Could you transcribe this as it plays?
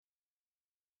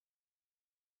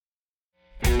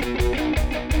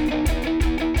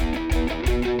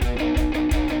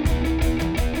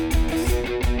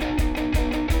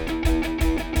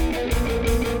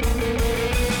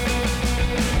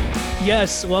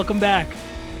Yes, welcome back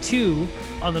to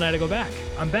On the Night I Go Back.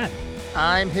 I'm Ben.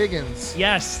 I'm Higgins.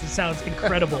 Yes, it sounds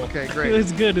incredible. Okay, great.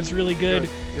 It's good. It's really good.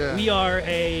 Yeah. We are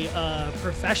a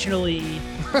professionally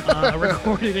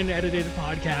recorded and edited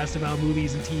podcast about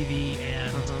movies and TV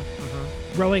and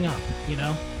growing up, you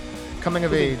know? Coming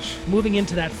of age. Moving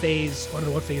into that phase.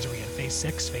 What phase are we in? Phase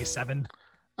 6? Phase 7?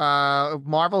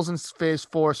 Marvel's in phase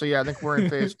 4, so yeah, I think we're in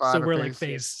phase 5. So we're like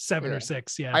phase 7 or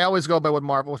 6, yeah. I always go by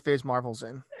what phase Marvel's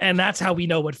in. And that's how we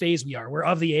know what phase we are. We're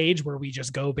of the age where we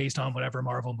just go based on whatever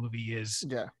Marvel movie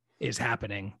is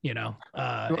happening, you know.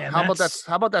 How about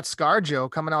that ScarJo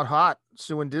coming out hot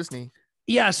suing Disney?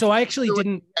 Yeah, so I actually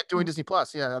didn't doing Disney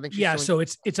Plus. Yeah, I think so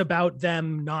it's about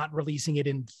them not releasing it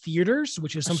in theaters,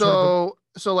 which is so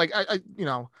like I you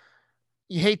know,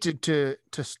 you hate to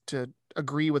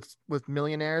agree with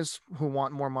millionaires who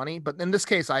want more money, but in this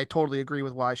case I totally agree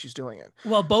with why she's doing it.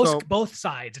 Well, both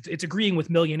sides. It's agreeing with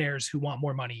millionaires who want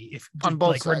more money on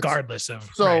both sides, regardless of.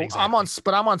 So right, exactly.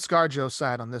 I'm on ScarJo's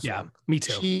side on this one. Yeah, me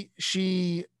too.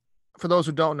 She for those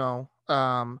who don't know,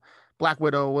 Black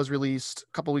Widow was released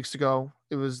a couple weeks ago.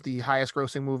 It was the highest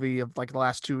grossing movie of like the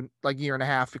last year and a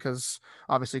half because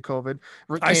obviously COVID.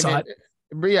 I saw it.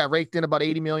 Yeah, raked in about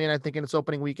 80 million, I think, in its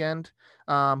opening weekend.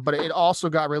 But it also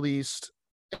got released.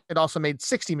 It also made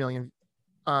 $60 million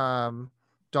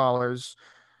dollars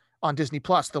on Disney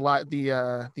Plus,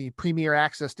 the premier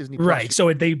access Disney Plus. Right.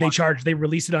 So they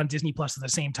released it on Disney Plus at the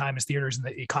same time as theaters, and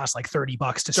it costs like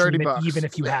 $30 to stream it, even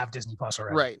if you have Disney Plus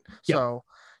already. Right. Yep. So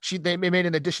they made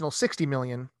an additional $60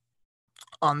 million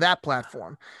on that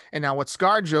platform. And now what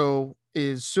ScarJo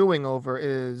is suing over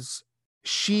is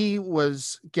she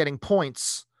was getting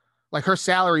points, like her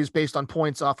salary is based on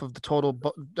points off of the total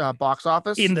box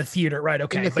office in the theater, right?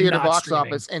 Okay, in the theater box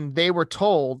office, and they were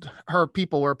told, her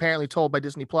people were apparently told by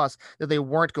Disney Plus that they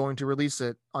weren't going to release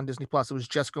it on Disney Plus. It was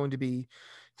just going to be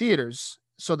theaters,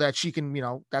 so that she can, you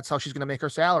know, that's how she's going to make her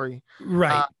salary,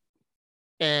 right?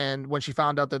 And when she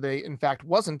found out that they, in fact,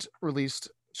 wasn't released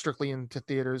strictly into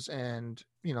theaters, and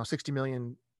you know, $60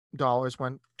 million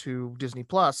went to Disney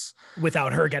Plus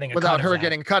without her getting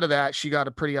a cut of that, she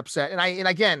got pretty upset. And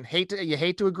again, hate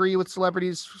to agree with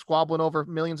celebrities squabbling over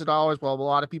millions of dollars. Well, a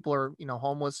lot of people are, you know,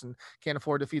 homeless and can't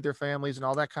afford to feed their families and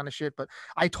all that kind of shit. But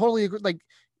I totally agree. Like,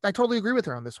 I totally agree with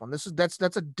her on this one. That's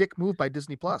a dick move by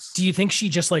Disney Plus. Do you think she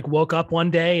just like woke up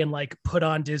one day and like put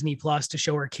on Disney Plus to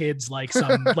show her kids like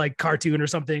some like cartoon or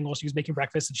something while she was making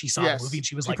breakfast, and she saw the movie and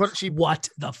she was what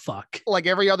the fuck? Like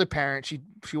every other parent, she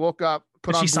woke up,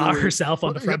 she saw herself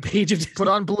on the front page of Disney. put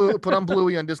on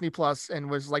Bluey on Disney Plus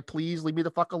and was like, please leave me the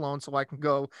fuck alone so I can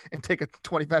go and take a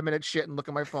 25-minute shit and look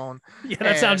at my phone. Yeah,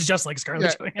 that sounds just like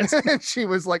Scarlett Johansson. She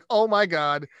was like, oh my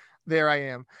God, there I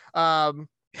am.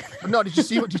 No, did you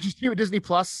see what Disney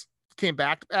Plus came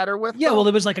back at her with? Yeah, well,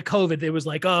 it was like a COVID. It was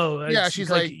like, she's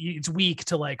like it's weak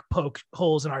to like poke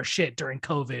holes in our shit during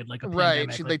COVID, like a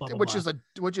pandemic, right? Blah, blah,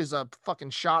 which is a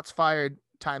fucking shots fired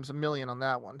times a million on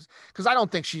that one, because I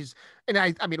don't think she's, and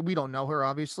I mean, we don't know her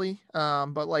obviously,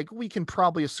 but like we can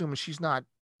probably assume she's not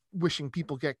wishing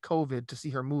people get COVID to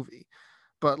see her movie.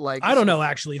 But like, I don't know,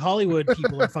 actually, Hollywood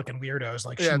people are fucking weirdos.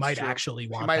 Like, she might actually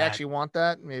want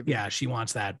that. Maybe. Yeah, she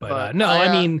wants that. But no,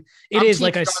 I mean, it is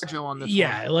like like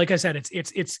I said,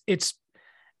 it's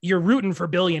you're rooting for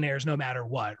billionaires no matter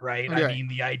what, right? I mean,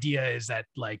 the idea is that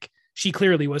like she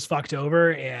clearly was fucked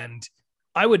over, and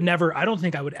I don't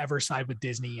think I would ever side with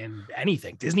Disney in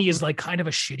anything. Disney is like kind of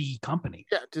a shitty company.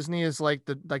 Yeah, Disney is like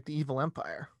the evil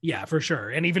empire. Yeah, for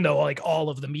sure. And even though like all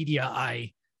of the media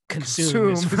I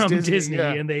consume is from Disney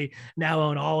and they now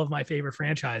own all of my favorite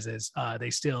franchises, they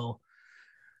still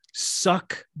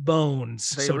suck bones,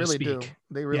 so to speak.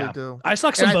 They really do. I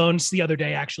sucked some bones the other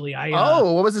day, actually.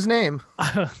 What was his name?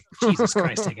 Jesus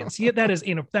Christ, Higgins. Yeah, that is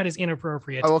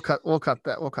inappropriate. We'll cut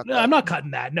that. No, I'm not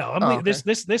cutting that. No, I'm okay.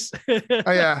 this.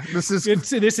 Oh yeah, this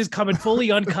is coming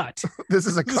fully uncut. This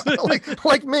is a cut,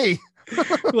 like me.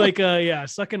 Like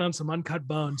sucking on some uncut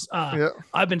bones.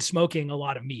 I've been smoking a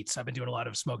lot of meats. I've been doing a lot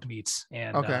of smoked meats,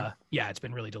 and it's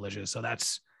been really delicious. So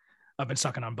I've been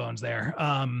sucking on bones there.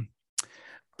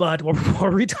 But what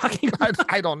were we talking about?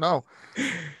 I don't know.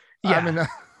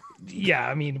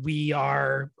 I mean, we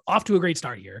are off to a great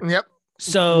start here. Yep.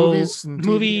 So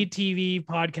movie, TV,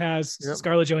 podcast,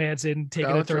 Scarlett Johansson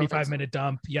taking a 35-minute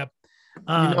dump. Yep.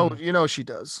 You know she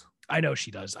does. I know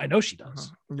she does. You know she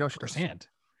does. Firsthand.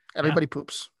 Everybody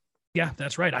poops. Yeah,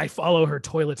 that's right. I follow her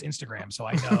toilet's Instagram, so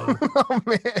I know. Oh,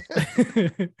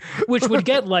 man. Which would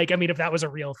get like, I mean, if that was a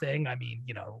real thing, I mean,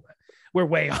 we're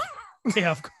way off, way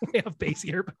off base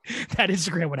here. But that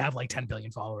Instagram would have like 10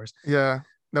 billion followers. Yeah,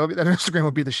 that Instagram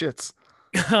would be the shits.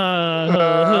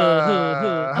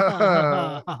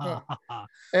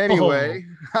 Anyway,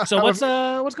 so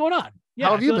what's going on? Yeah,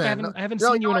 how have you been? I haven't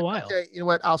seen you in a while. Okay, you know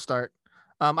what? I'll start.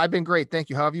 I've been great, thank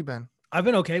you. How have you been? I've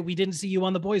been okay. We didn't see you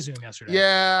on the boys Zoom yesterday.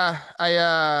 Yeah,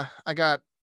 I got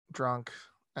drunk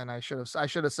and I should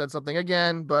have said something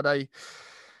again, but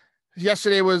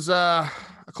yesterday was a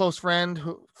close friend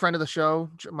of the show,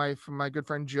 my good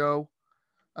friend Joe,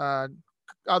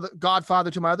 godfather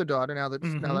to my other daughter. Now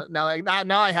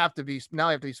I have to be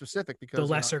specific because the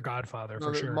lesser godfather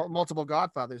for sure. Multiple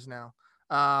godfathers now.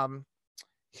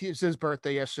 It's his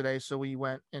birthday yesterday, so we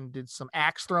went and did some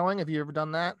axe throwing. Have you ever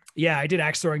done that? Yeah, I did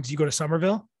axe throwing. Did you go to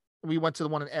Somerville? We went to the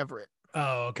one in Everett.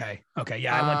 Oh, okay.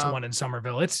 Yeah, I went to one in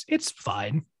Somerville. It's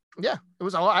fine. Yeah, it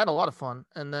was. I had a lot of fun,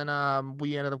 and then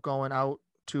we ended up going out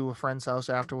to a friend's house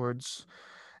afterwards,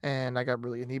 and I got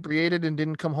really inebriated and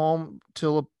didn't come home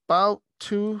till about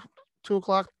 2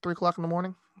 o'clock, 3 o'clock in the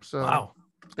morning. So wow,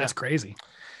 that's crazy.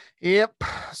 Yep.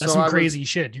 That's some crazy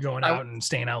shit. You're going out and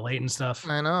staying out late and stuff.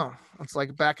 I know. It's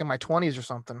like back in my 20s or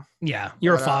something. Yeah.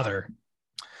 You're a father.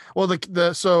 Well,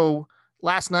 so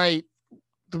last night,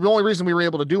 the only reason we were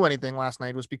able to do anything last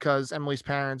night was because Emily's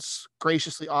parents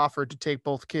graciously offered to take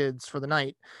both kids for the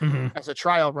night as a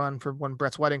trial run for when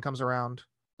Brett's wedding comes around.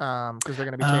 Because they're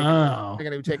going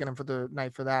to be taking them for the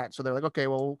night for that. So they're like, okay,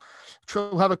 well,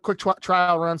 we'll have a quick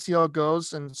trial run, see how it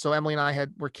goes. And so Emily and I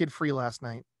were kid free last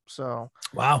night. So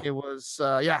wow, it was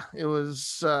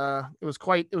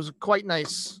quite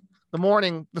nice. This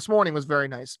morning was very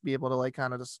nice. Be able to like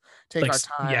kind of just take our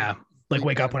time. Yeah, like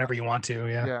wake up whenever you want to.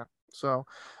 Yeah. Yeah. So,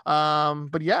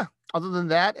 but yeah. Other than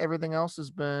that, everything else has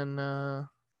been,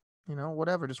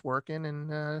 whatever. Just working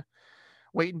and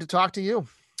waiting to talk to you.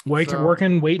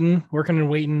 Working, waiting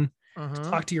to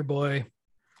talk to your boy.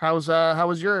 How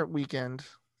was your weekend?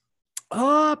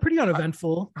 Pretty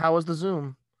uneventful. How was the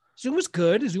Zoom? Zoom was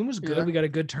good. Yeah. We got a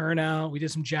good turnout. We did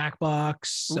some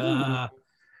Jackbox.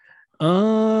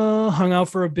 Hung out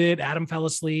for a bit. Adam fell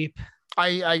asleep.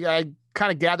 I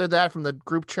kind of gathered that from the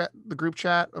group chat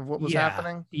of what was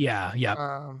happening. Yeah.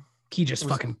 He just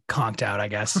fucking conked out, I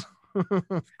guess.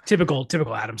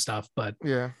 typical Adam stuff, but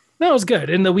yeah. No, it was good.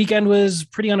 And the weekend was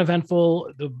pretty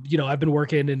uneventful. I've been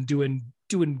working and doing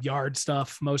yard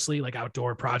stuff, mostly like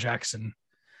outdoor projects and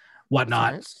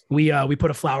whatnot. Nice. We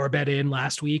put a flower bed in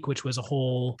last week, which was a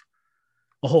whole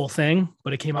thing,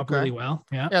 but it came up really well.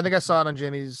 Yeah. Yeah. I think I saw it on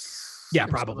Jimmy's. Yeah,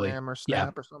 probably. Or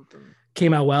Snap or something.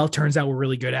 Came out well. Turns out we're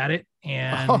really good at it.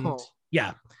 And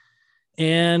yeah.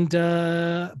 And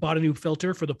bought a new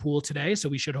filter for the pool today. So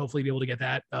we should hopefully be able to get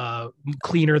that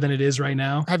cleaner than it is right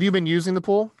now. Have you been using the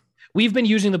pool? We've been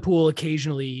using the pool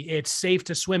occasionally. It's safe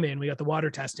to swim in. We got the water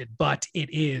tested, but it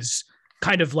is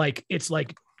kind of like, it's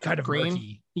like kind of green.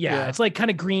 Murky. Yeah. It's like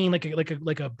kind of green,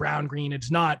 like a brown green.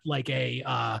 It's not like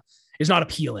it's not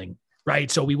appealing. Right.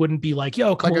 So we wouldn't be like,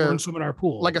 yo, come over and swim in our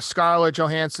pool. Like a Scarlett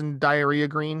Johansson diarrhea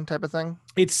green type of thing.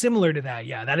 It's similar to that.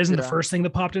 Yeah. That isn't the first thing that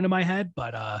popped into my head,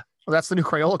 but well, that's the new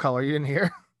Crayola color. You didn't hear?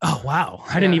 Oh, wow.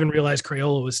 I didn't even realize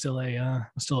Crayola was still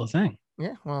a thing.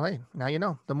 Yeah. Well, hey, now you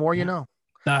know. The more you know.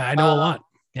 I know a lot.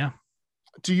 Yeah.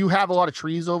 Do you have a lot of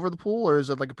trees over the pool, or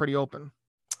is it like pretty open?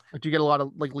 Like, do you get a lot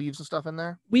of like leaves and stuff in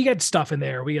there? We get stuff in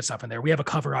there. We have a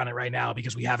cover on it right now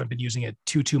because we haven't been using it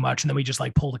too much. And then we just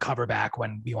like pull the cover back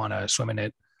when we want to swim in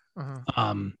it.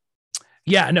 So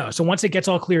once it gets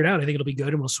all cleared out, I think it'll be good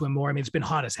and we'll swim more. I mean, it's been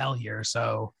hot as hell here.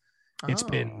 So it's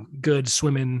been good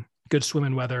swimming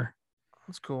weather.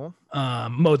 That's cool.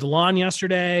 Mowed the lawn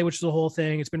yesterday, which is the whole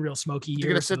thing. It's been real smoky. Did you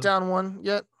get a sit down one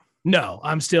yet? No,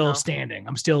 I'm still standing.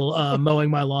 I'm still mowing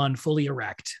my lawn fully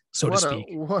erect, to speak.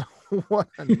 What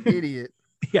an idiot.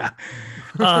 Yeah.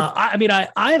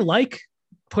 I like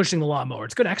pushing the lawnmower.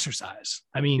 It's good exercise.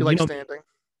 I mean, you like standing?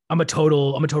 I'm a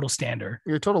total stander.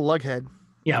 You're a total lughead.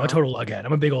 Yeah, I'm a total lughead.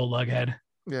 I'm a big old lughead.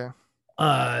 Yeah.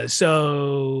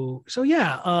 So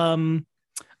yeah.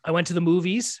 I went to the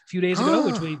movies a few days ago,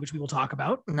 which we will talk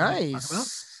about.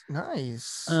 Nice.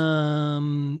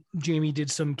 Jamie did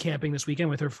some camping this weekend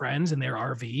with her friends in their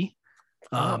RV.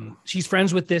 She's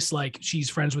friends with this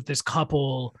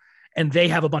couple, and they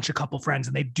have a bunch of couple friends,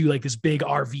 and they do like this big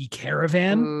RV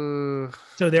caravan.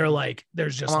 So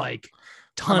there's just like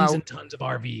tons and tons of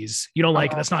RVs. You don't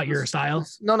like, that's not your style?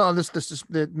 No, this just,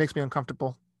 it makes me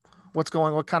uncomfortable. What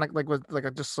kind of like, with like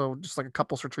just like a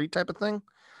couples retreat type of thing?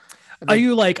 Are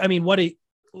you like, I mean, what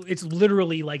it's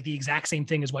literally like the exact same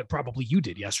thing as what probably you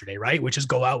did yesterday, right? Which is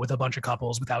go out with a bunch of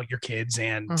couples without your kids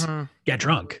and get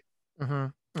drunk.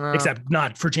 Except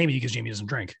not for Jamie, because Jamie doesn't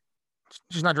drink.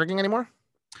 She's not drinking anymore?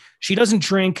 She doesn't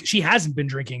drink. She hasn't been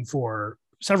drinking for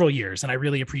several years, and I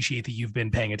really appreciate that you've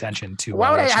been paying attention to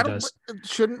what she does.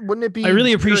 Wouldn't it be? I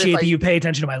really appreciate that you pay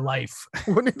attention to my life.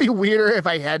 Wouldn't it be weirder if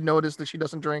I had noticed that she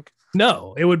doesn't drink?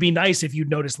 No, it would be nice if you'd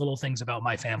notice little things about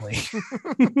my family.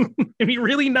 It'd be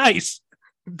really nice.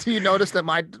 Do you notice that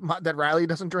that Riley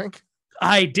doesn't drink?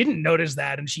 I didn't notice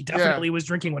that, and she definitely was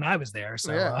drinking when I was there.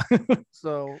 So,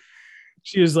 so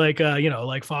she was like,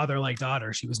 like father, like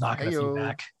daughter. She was knocking a few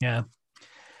back. Yeah.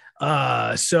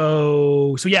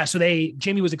 So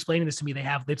Jamie was explaining this to me.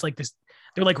 It's like this,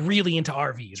 they're like really into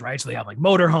RVs, right? So they have like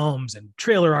motorhomes and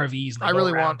trailer RVs. And I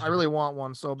really want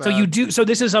one so bad. So you do. So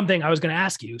this is something I was going to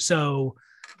ask you. So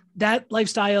that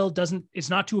lifestyle it's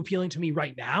not too appealing to me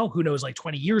right now. Who knows, like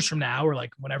 20 years from now, or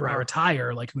like whenever I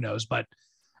retire, like who knows, but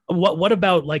what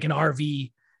about like an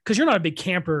RV? Because you're not a big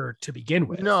camper to begin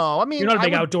with. No, I mean, you're not a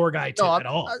big outdoor guy at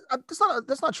all.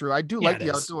 That's not true. I do like the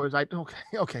outdoors.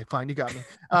 Okay, fine, you got me.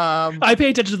 I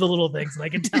pay attention to the little things, and I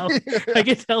can tell. I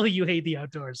can tell that you hate the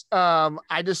outdoors.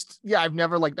 I've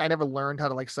never I never learned how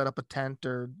to like set up a tent,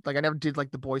 or like I never did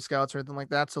like the Boy Scouts or anything like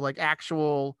that. So like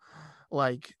actual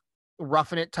like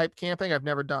roughing it type camping, I've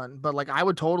never done. But like I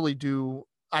would totally do.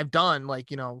 I've done like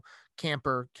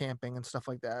camper camping and stuff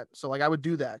like that. So like I would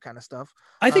do that kind of stuff.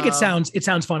 I think it sounds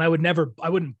fun. I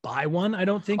wouldn't buy one. I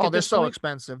don't think. Oh, they're so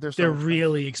expensive. They're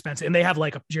really expensive. And they have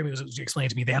like, Jeremy was explaining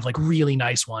to me, they have like really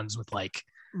nice ones with like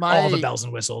all the bells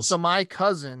and whistles. So my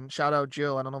cousin, shout out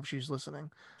Jill. I don't know if she's listening.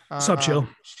 What's up, Jill?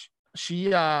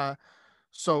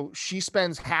 So she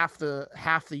spends half the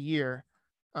year.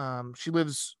 She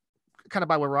lives kind of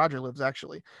by where Roger lives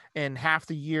actually. And half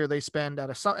the year they spend at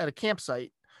a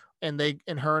campsite. And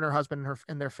her and her husband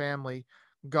and their family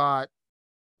got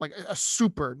like a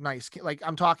super nice, like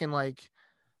I'm talking like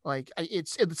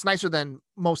it's nicer than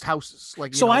most houses.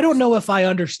 Like, so I don't know if I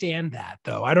understand that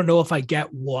though. I don't know if I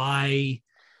get why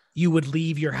you would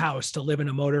leave your house to live in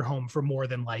a motorhome for more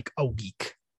than like a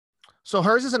week. So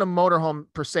hers isn't a motorhome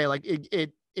per se. Like they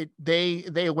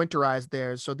winterize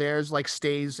theirs. So theirs like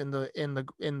stays in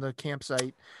the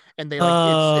campsite. And they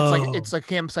like it's like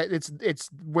campsite. It's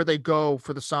where they go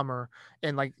for the summer,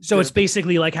 and like it's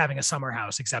basically like having a summer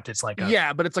house, except it's like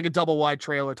but it's like a double wide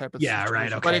trailer type of situation.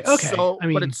 Right. Okay. But it's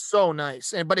but it's so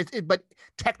nice, and but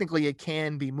technically it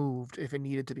can be moved if it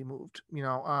needed to be moved.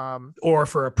 Or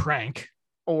for a prank.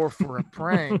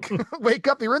 Wake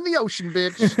up, you're in the ocean,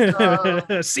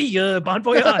 bitch. See ya, bon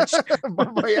voyage.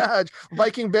 Bon voyage.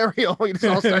 Viking burial. We're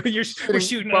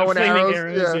shooting bow and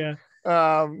arrows. Yeah.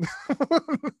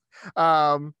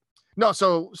 No,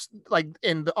 so like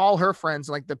all her friends,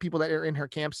 like the people that are in her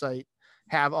campsite,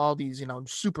 have all these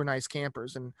super nice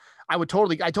campers, and I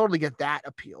totally get that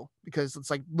appeal, because it's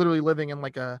like literally living in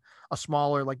like a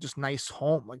smaller, like just nice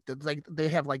home. Like they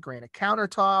have like granite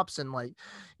countertops and like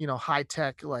high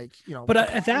tech, like but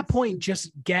at that point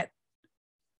just get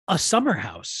a summer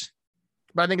house.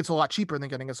 But I think it's a lot cheaper than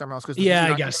getting a summer house, because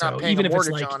I guess so. Even if it's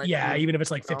like even if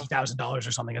it's like $50,000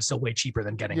 or something, it's still way cheaper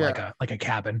than getting like a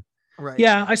cabin. Right.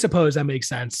 Yeah, I suppose that makes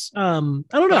sense. I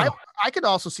don't know. I could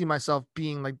also see myself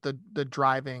being like the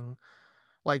driving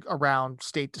like around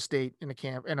state to state in an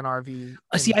RV.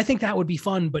 See, I think that would be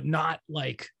fun, but not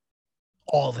like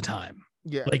all the time.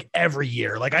 Yeah. Like every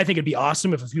year. Like I think it'd be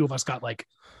awesome if a few of us got like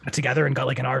together and got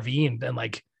like an RV and then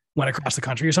like went across the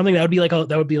country or something. That would be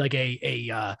like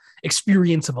a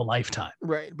experience of a lifetime.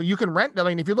 Right. But you can rent. I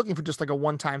mean, if you're looking for just like a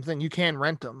one-time thing, you can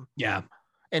rent them. Yeah.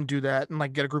 And do that, and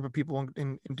like get a group of people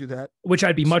and do that, which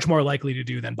I'd be much more likely to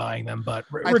do than buying them. But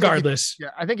regardless,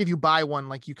 I think if you buy one,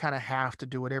 like you kind of have to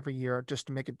do it every year just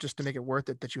to make it worth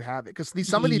it that you have it. Because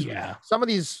some of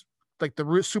these like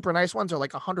the super nice ones are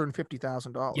like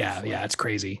 $150,000. Yeah, it's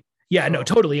crazy. Yeah, no,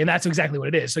 totally, and that's exactly what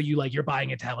it is. So you're buying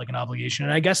it to have like an obligation,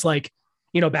 and I guess like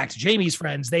back to Jamie's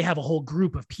friends, they have a whole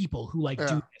group of people who like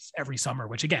do this every summer,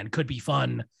 which again could be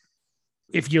fun.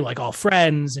 If you're like all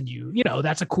friends and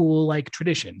that's a cool like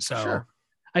tradition. So sure.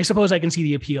 I suppose I can see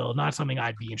the appeal. Not something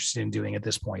I'd be interested in doing at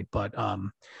this point, but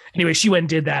anyway, she went and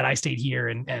did that. I stayed here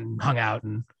and hung out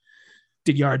and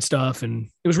did yard stuff, and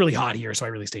it was really hot here, so I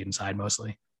really stayed inside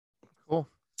mostly. Cool.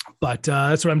 But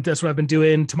that's what I've been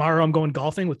doing. Tomorrow I'm going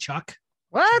golfing with Chuck.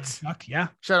 What? Chuck, yeah.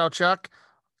 Shout out Chuck.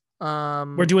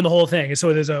 We're doing the whole thing. So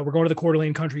we're going to the Coeur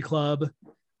d'Alene Country Club.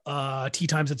 Tee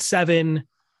time's at 7.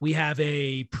 We have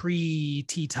a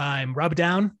pre-tea time rub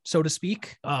down, so to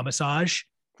speak, massage.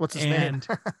 What's his name?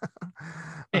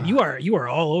 And you are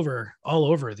all over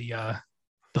the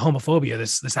the homophobia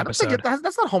this episode.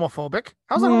 That's not homophobic.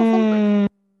 How's that homophobic?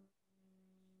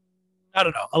 I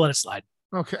don't know. I'll let it slide.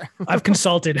 Okay. I've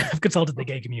consulted the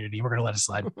gay community. We're gonna let it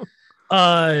slide.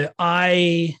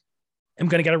 I am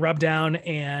gonna get a rub down,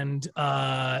 and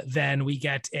then we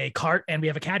get a cart, and we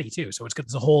have a caddy too. So it's got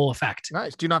the whole effect.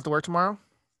 Nice. Do you not have to work tomorrow?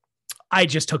 I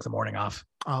just took the morning off.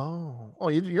 Oh,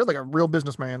 you're like a real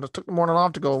businessman. Just took the morning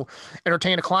off to go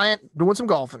entertain a client, doing some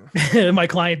golfing. My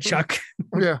client Chuck.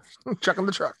 Yeah, Chuck in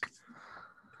the truck.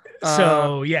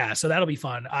 So that'll be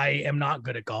fun. I am not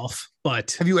good at golf,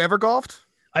 but have you ever golfed?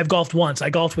 I've golfed once. I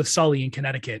golfed with Sully in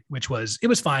Connecticut, it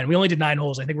was fine. We only did 9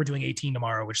 holes. I think we're doing 18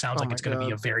 tomorrow, which sounds like it's going to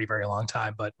be a very, very long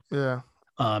time, but yeah,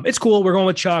 it's cool. We're going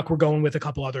with Chuck. We're going with a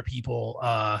couple other people.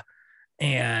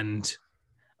 And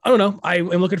I don't know. I am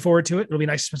looking forward to it. It'll be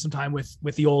nice to spend some time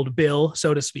with the old Bill,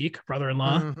 so to speak,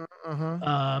 brother-in-law.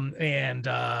 And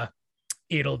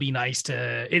it'll be nice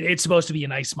it's supposed to be a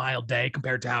nice mild day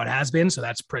compared to how it has been. So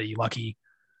that's pretty lucky.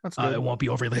 That's good. It won't be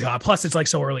overly hot. Plus it's like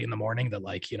so early in the morning that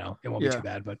like, it won't be too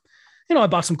bad, but I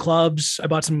bought some clubs. I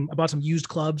bought some used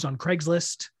clubs on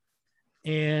Craigslist,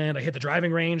 and I hit the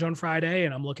driving range on Friday,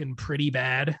 and I'm looking pretty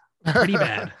bad.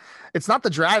 It's not the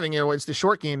driving, it's the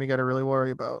short game you got to really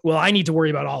worry about. Well, I need to worry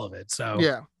about all of it. So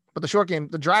yeah, but the short game,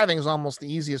 the driving is almost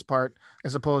the easiest part,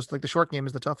 as opposed to like the short game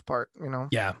is the tough part,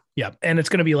 Yeah. And it's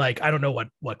going to be like, I don't know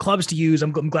what clubs to use.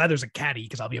 I'm glad there's a caddy,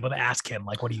 because I'll be able to ask him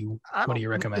like, what do you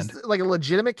recommend? Like a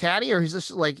legitimate caddy, or he's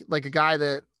just like a guy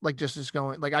that like just is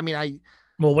going like,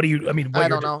 well, what do you? I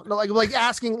don't know. No, like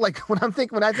asking, like when I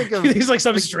think of he's like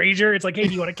some stranger. It's like, hey,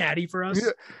 do you want a caddy for us?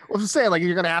 Yeah. Well, I'm saying like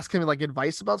you're gonna ask him like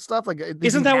advice about stuff. Like,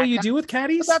 isn't that what you do with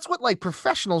caddies? But that's what like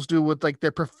professionals do with like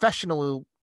their professional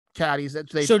caddies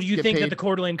that they. So do you think that the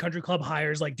Coeur d'Alene Country Club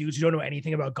hires like dudes who don't know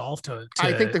anything about golf to...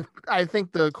 I think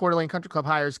the Coeur d'Alene Country Club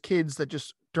hires kids that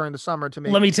just during the summer to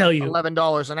make. Let me tell you,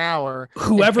 $11 an hour.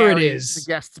 Whoever it is, the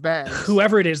guests' bags.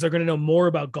 Whoever it is, they're going to know more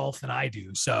about golf than I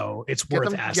do. So it's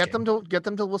worth asking. Get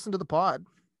them to listen to the pod.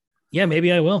 Yeah,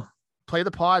 maybe I will. Play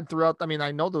the pod throughout. I mean,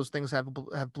 I know those things have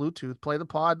Bluetooth. Play the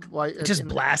pod. Just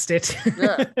blast it.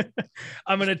 Yeah.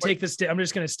 I'm going to take the I'm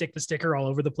just going to stick the sticker all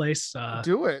over the place.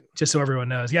 Do it. Just so everyone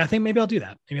knows. Yeah, I think maybe I'll do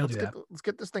that. Let's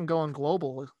get this thing going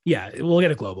global. Yeah, we'll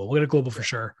get it global. For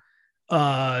sure.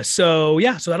 So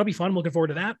that'll be fun. I'm looking forward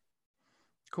to that.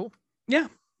 Cool. Yeah.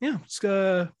 It's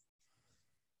going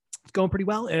pretty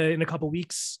well. In a couple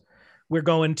weeks, we're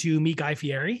going to meet Guy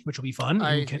Fieri, which will be fun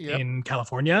in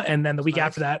California. And then the week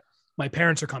after that, my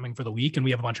parents are coming for the week, and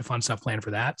we have a bunch of fun stuff planned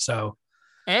for that. So,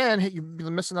 and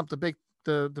you're missing up the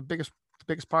biggest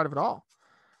part of it all.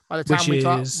 Not by the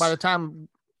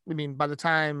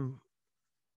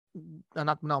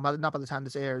time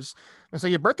this airs. And so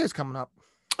your birthday's coming up.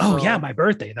 Oh yeah, my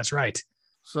birthday. That's right.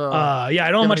 So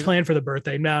I don't have much planned for the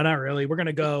birthday. No, not really. We're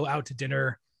gonna go out to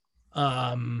dinner.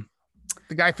 The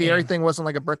Guy Fieri thing wasn't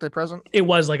like a birthday present. It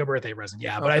was like a birthday present,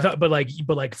 yeah. Okay. But I thought, but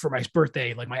like for my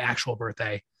birthday, like my actual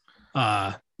birthday,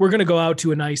 we're gonna go out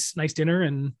to a nice dinner,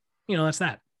 and that's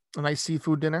that. A nice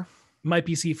seafood dinner. Might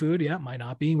be seafood, yeah. Might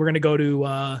not be. We're gonna go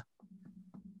to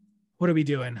what are we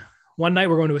doing? One night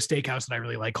we're going to a steakhouse that I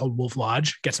really like called Wolf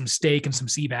Lodge. Get some steak and some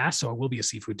sea bass, so it will be a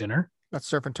seafood dinner. That's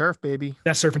surf and turf, baby.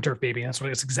 That's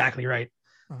That's exactly right.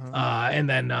 And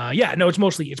then it's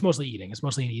mostly eating. It's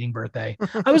mostly an eating birthday.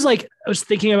 I was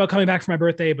thinking about coming back for my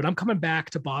birthday, but I'm coming back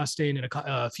to Boston in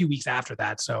a few weeks after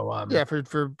that. So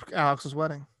for Alex's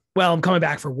wedding. Well, I'm coming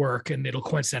back for work, and it'll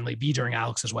coincidentally be during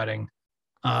Alex's wedding.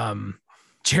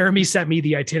 Jeremy sent me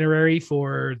the itinerary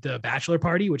for the bachelor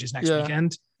party, which is next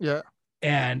weekend. Yeah.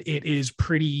 And it is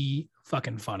pretty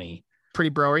fucking funny.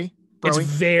 Pretty broy. It's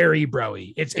very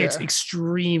broy. It's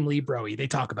extremely broy. They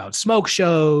talk about smoke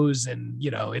shows, and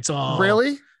it's all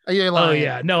really. Are you lying? Oh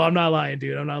yeah, no, I'm not lying,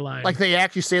 dude. I'm not lying. Like they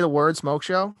actually say the word smoke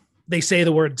show. They say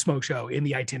the word smoke show in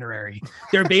the itinerary.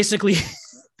 They're basically,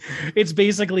 it's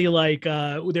basically like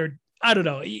they're. I don't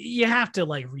know. You have to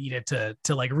like read it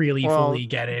to like really fully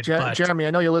get it. Jeremy,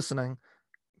 I know you're listening.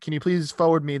 Can you please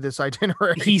forward me this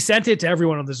itinerary? He sent it to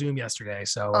everyone on the Zoom yesterday.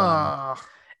 So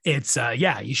it's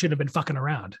you shouldn't have been fucking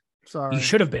around. Sorry. You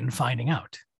should have been finding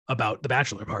out about the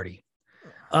bachelor party.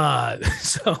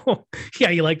 So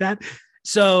yeah, you like that?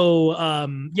 So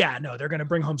no, they're gonna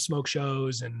bring home smoke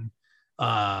shows and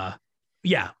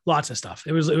lots of stuff.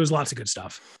 It was lots of good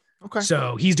stuff. Okay.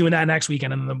 So he's doing that next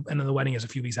weekend, and then the wedding is a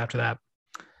few weeks after that.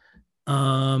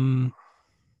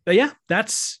 But yeah,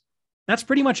 that's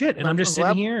pretty much it. And I'm just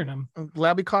sitting here, and I'm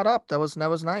glad we caught up. That was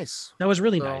nice. That was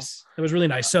really nice. That was really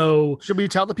nice. So should we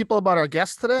tell the people about our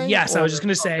guest today? Yes, I was just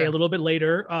going to say a little bit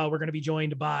later, we're going to be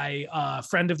joined by a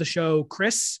friend of the show,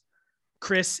 Chris,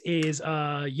 Chris is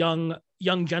a young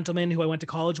gentleman who I went to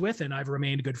college with, and I've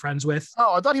remained good friends with.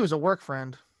 Oh, I thought he was a work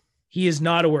friend. He is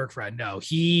not a work friend. No,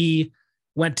 he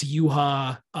went to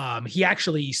UHA.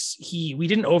 We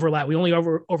didn't overlap. We only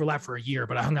overlapped for a year,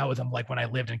 but I hung out with him like when I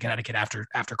lived in Connecticut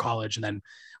after college. And then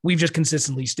we've just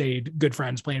consistently stayed good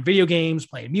friends, playing video games,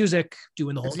 playing music,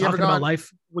 doing the whole talking about life.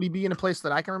 Would he be in a place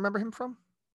that I can remember him from?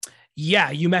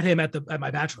 Yeah. You met him at my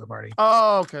bachelor party.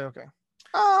 Oh, okay.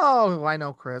 Oh, I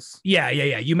know Chris. Yeah.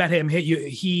 You met him.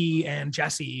 He and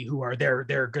Jesse, who are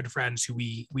they're good friends who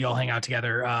we all hang out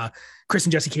together. Chris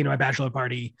and Jesse came to my bachelor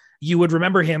party. You would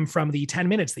remember him from the 10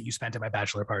 minutes that you spent at my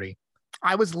bachelor party.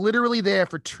 I was literally there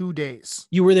for 2 days.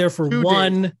 You were there for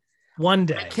one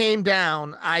day. I came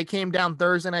down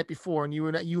Thursday night before, and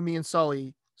me and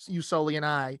Sully, and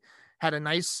I had a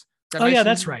nice.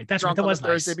 That's right. That was nice.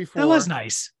 Thursday before. That was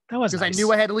nice. Because I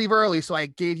knew I had to leave early, so I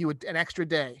gave you an extra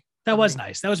day. That was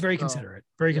nice. That was very considerate.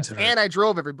 Very considerate. And I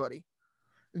drove everybody.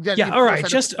 Then, all right.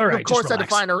 Of course, I had to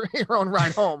find your own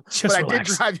ride home. But I did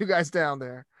drive you guys down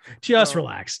there. Just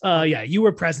relax. You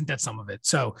were present at some of it.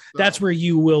 So that's where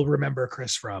you will remember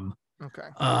Chris from. Okay.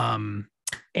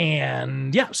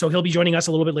 And so he'll be joining us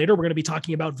a little bit later. We're going to be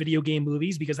talking about video game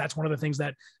movies because that's one of the things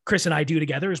that Chris and I do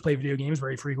together is play video games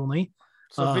very frequently.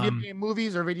 So video game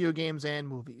movies or video games and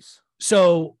movies?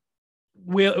 So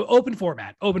we'll open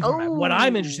format. What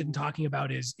I'm interested in talking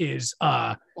about is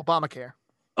Obamacare.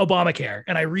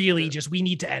 And I really we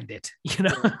need to end it.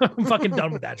 I'm fucking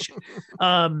done with that shit.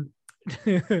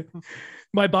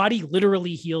 My body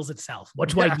literally heals itself. What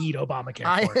do I need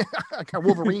Obamacare for? I got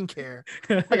Wolverine care.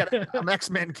 I got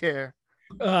X-Men care.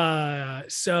 What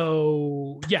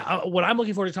I'm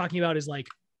looking forward to talking about is like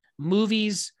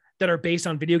movies that are based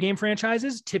on video game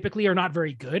franchises typically are not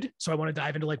very good. So I want to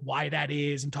dive into like why that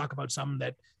is and talk about some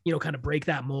that, kind of break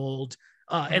that mold.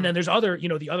 And then there's other,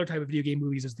 the other type of video game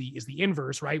movies is the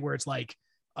inverse, right? Where it's like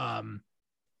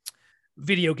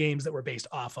video games that were based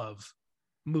off of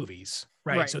movies,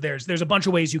 right? So there's a bunch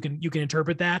of ways you can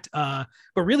interpret that. But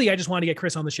really I just want to get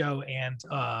Chris on the show and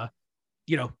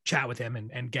chat with him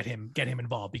and get him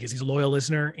involved because he's a loyal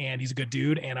listener and he's a good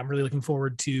dude. And I'm really looking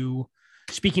forward to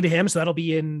speaking to him. So that'll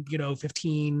be in,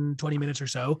 15, 20 minutes or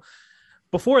so.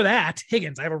 Before that,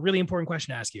 Higgins, I have a really important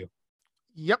question to ask you.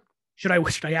 Yep. Should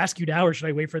I ask you now or should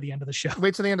I wait for the end of the show?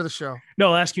 Wait till the end of the show.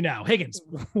 No, I'll ask you now. Higgins,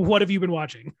 what have you been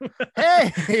watching?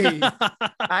 Hey,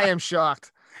 I am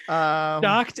shocked.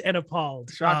 Shocked and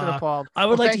appalled. I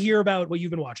would like to hear about what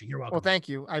you've been watching. You're welcome. Well, thank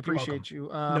you. I appreciate you.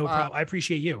 No problem. I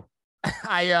appreciate you.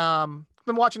 I've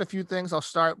been watching a few things. I'll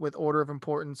start with order of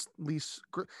importance, least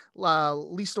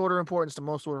order of importance to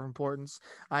most order of importance.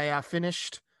 I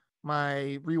finished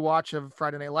my rewatch of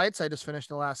Friday Night Lights. I just finished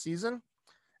the last season,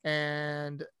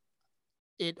 and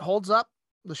it holds up.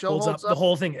 The show holds up. The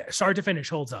whole thing, start to finish,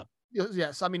 holds up.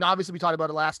 Yes, I mean obviously we talked about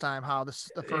it last time. How the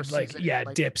first season,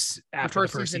 dips after the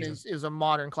first season. Is a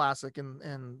modern classic,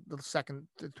 and the second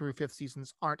through fifth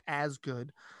seasons aren't as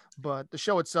good, but the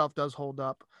show itself does hold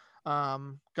up.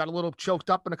 Got a little choked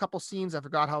up in a couple scenes. I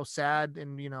forgot how sad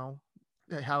and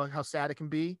how sad it can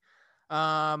be.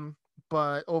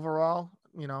 But overall,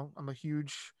 I'm a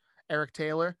huge Eric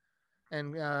Taylor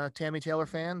and Tammy Taylor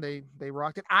fan. They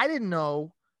rocked it. I didn't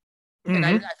know, and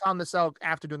I found this out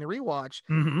after doing the rewatch,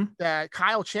 that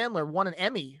Kyle Chandler won an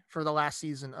Emmy for the last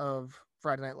season of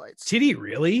Friday Night Lights. Did he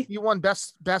really? He won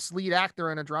best lead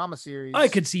actor in a drama series. I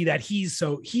could see that. He's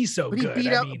so good.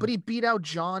 But he beat out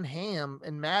John Hamm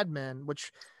in Mad Men,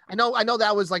 which I know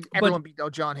that was like everyone beat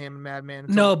out John Hamm in Mad Men.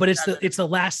 No, but it's the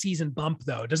last season bump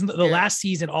though. Doesn't the last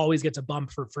season always gets a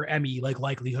bump for Emmy like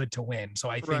likelihood to win? So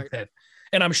I think that.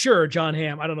 And I'm sure John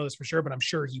Hamm, I don't know this for sure, but I'm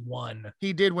sure he won.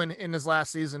 He did win in his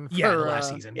last season. Last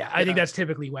season. Yeah. I think that's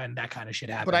typically when that kind of shit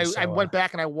happens. But I went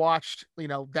back and I watched,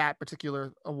 that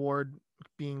particular award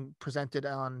being presented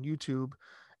on YouTube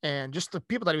and just the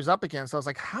people that he was up against. I was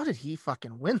like, how did he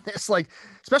fucking win this? Like,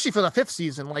 especially for the fifth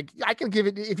season, like I can give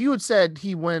it, if you had said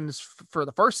he wins for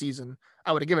the first season,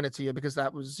 I would have given it to you because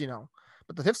that was,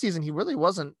 but the fifth season, he really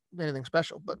wasn't anything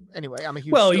special. But anyway, I'm a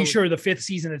huge. Well, are you sure the fifth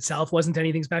season itself wasn't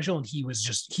anything special and he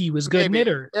was good in it?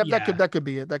 Or that could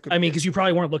be it. I mean, because you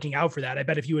probably weren't looking out for that. I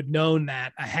bet if you had known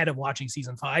that ahead of watching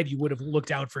season 5, you would have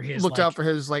looked out for his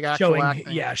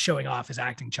showing off his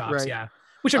acting chops. Right. Yeah.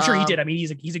 Which I'm sure he did. I mean, he's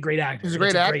a great actor. He's a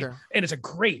great actor. And it's a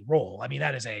great role. I mean,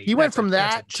 he went from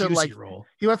that to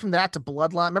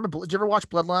Bloodline. Remember, did you ever watch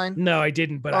Bloodline? No, I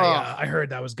didn't, but I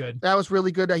heard that was good. That was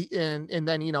really good. And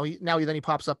then, he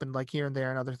pops up in like here and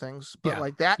there and other things, but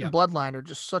like that and Bloodline are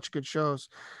just such good shows.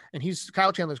 And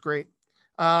Kyle Chandler's great.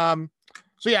 I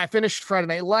finished Friday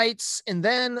Night Lights. And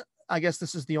then I guess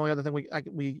this is the only other thing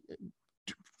we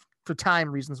for time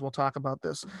reasons, we'll talk about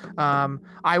this. Have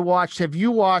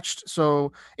you watched?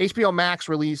 So HBO Max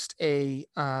released a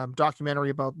documentary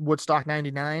about Woodstock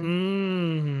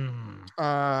 99.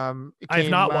 I have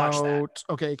not watched that.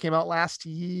 Okay. It came out last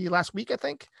week, I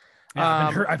think.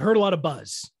 Yeah, I've heard a lot of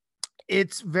buzz.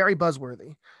 It's very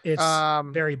buzzworthy. It's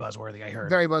very buzzworthy. I heard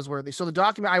very buzzworthy. So the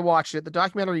document, I watched it. The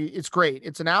documentary, it's great.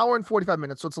 It's an hour and 45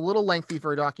 minutes. So it's a little lengthy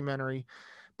for a documentary,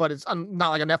 but it's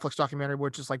not like a Netflix documentary where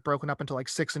it's just like broken up into like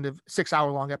 6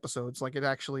 hour long episodes. Like it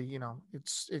actually,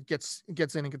 it gets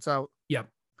in and gets out. Yep.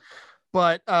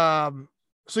 But,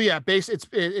 so yeah,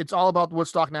 it's all about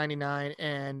Woodstock 99,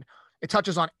 and it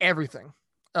touches on everything,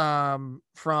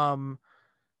 from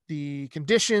the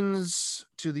conditions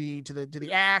to the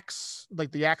acts,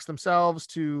 like the acts themselves,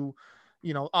 to,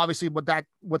 obviously what that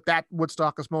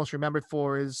Woodstock is most remembered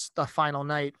for is the final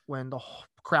night when the whole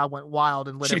crowd went wild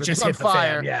and lit everything on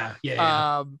fire. Yeah.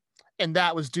 And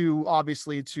that was due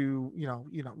obviously to,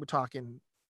 we're talking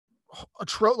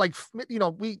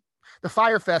the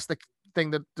Fyre Fest,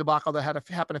 the debacle that had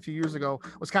happened a few years ago,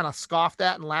 was kind of scoffed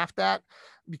at and laughed at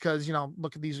because,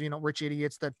 look at these, rich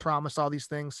idiots that promise all these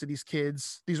things to these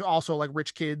kids. These are also like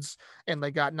rich kids and they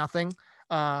got nothing.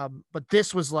 But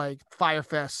this was like Fyre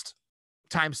Fest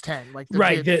times 10. Like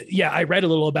right. I read a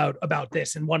little about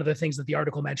this. And one of the things that the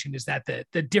article mentioned is that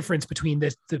the difference between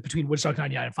between Woodstock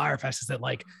 99 and Fyre Fest is that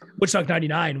like Woodstock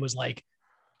 99 was like,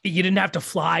 you didn't have to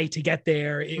fly to get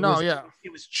there. It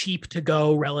was cheap to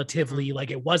go relatively.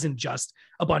 Like it wasn't just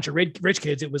a bunch of rich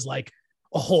kids. It was like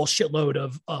a whole shitload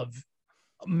of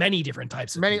many different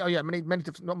types of many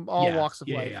different, all walks of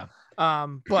life. Yeah.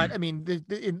 But I mean,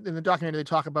 in the documentary, they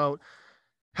talk about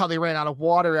how they ran out of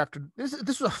water after this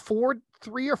was a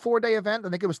 3 or 4 day event. I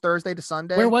think it was Thursday to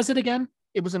Sunday. Where was it again?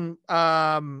 It was in,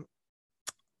 I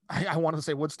wanted to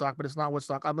say Woodstock, but it's not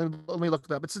Woodstock. Let me look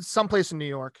it up. It's someplace in New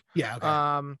York. Yeah.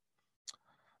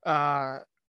 Okay.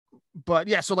 But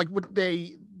yeah, so like what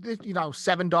they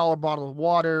 $7 bottle of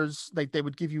waters, like they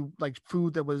would give you like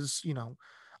food that was,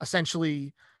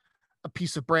 essentially a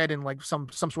piece of bread and like some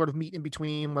sort of meat in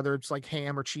between, whether it's like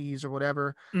ham or cheese or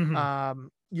whatever. Mm-hmm.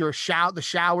 The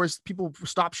showers, people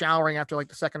stopped showering after like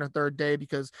the second or third day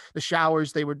because the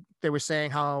showers, they were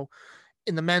saying how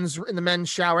in the men's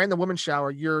shower and the women's shower,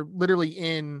 you're literally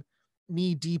in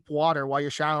knee deep water while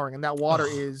you're showering. And that water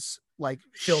is like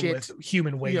filled with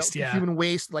human waste. Human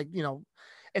waste. Like,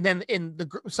 and then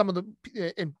some of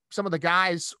the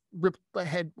guys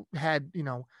had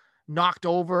knocked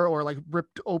over or like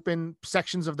ripped open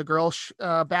sections of the girls'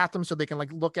 bathroom so they can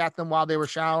like look at them while they were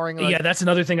showering. Like, yeah, that's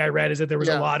another thing I read is that there was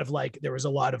a lot of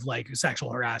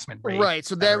sexual harassment. Right.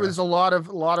 So there was a lot of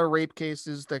rape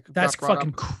cases that's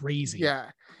fucking crazy. Yeah.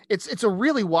 It's a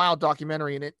really wild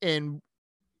documentary, and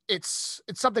it's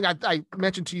something I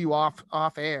mentioned to you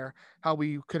off air, how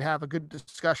we could have a good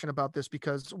discussion about this,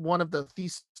 because one of the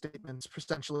thesis statements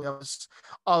essentially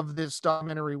of this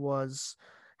documentary was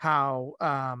how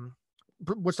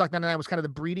Woodstock 99 was kind of the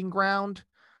breeding ground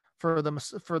for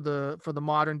the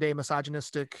modern day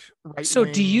misogynistic right. So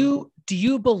do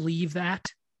you believe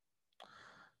that?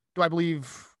 Do I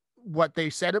believe what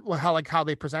they said it? How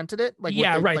they presented it? Like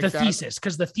the thesis,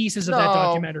 because the thesis of that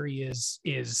documentary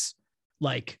is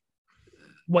like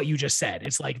what you just said.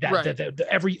 It's like that,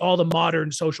 right. All the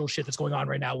modern social shit that's going on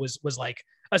right now was like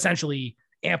essentially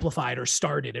amplified or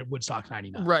started at Woodstock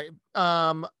 99. Right.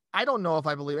 I don't know if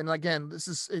I believe, and again, this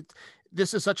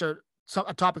is such a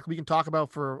topic we can talk about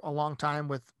for a long time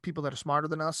with people that are smarter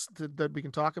than us that we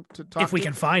can talk if we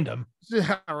can find them.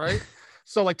 Yeah. Right.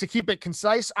 So like, to keep it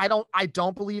concise, I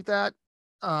don't believe that.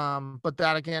 But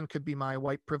that again could be my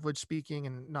white privilege speaking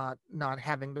and not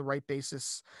having the right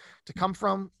basis to come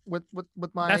from with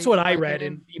my. That's what I read,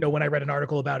 opinion. And when I read an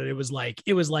article about it, it was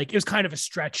kind of a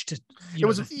stretch to.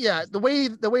 The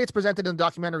way it's presented in the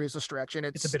documentary is a stretch, and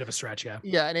it's a bit of a stretch, yeah.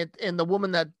 Yeah, and the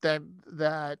woman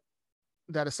that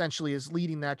essentially is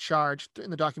leading that charge in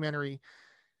the documentary,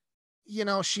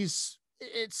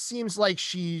 it seems like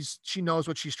she knows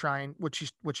what she's doing,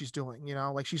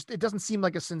 like it doesn't seem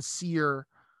like a sincere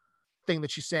thing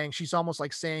that she's saying. She's almost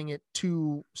like saying it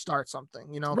to start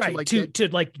something, right. To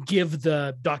give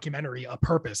the documentary a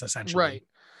purpose, essentially. Right.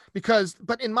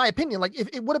 But in my opinion, like if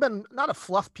it would have been not a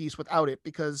fluff piece without it,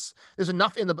 because there's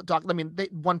enough in the doc. I mean, there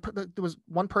was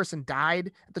one person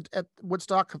died at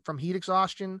Woodstock from heat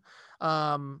exhaustion.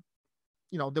 There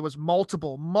was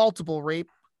multiple rape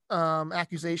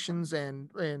accusations and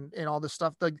all this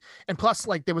stuff, and plus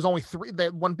like there was only 3.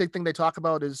 That one big thing they talk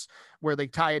about is where they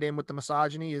tie it in with the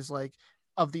misogyny is like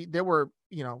there were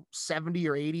 70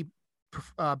 or 80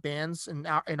 bands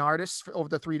and artists over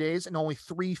the 3 days, and only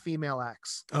 3 female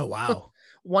acts. Oh wow.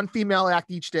 One female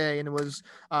act each day, and it was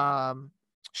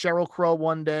Sheryl Crow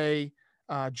one day,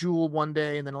 Jewel one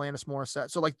day, and then Alanis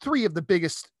Morissette. So like 3 of the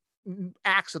biggest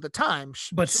acts at the time,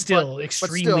 but still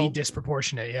extremely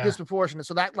disproportionate. Yeah, disproportionate.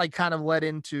 So that like kind of led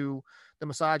into the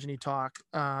misogyny talk.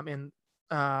 But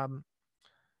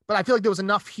I feel like there was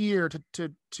enough here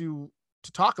to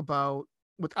talk about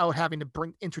without having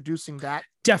to introducing that.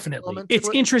 Definitely. It's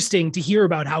interesting to hear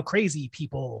about how crazy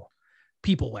people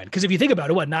went. Because if you think about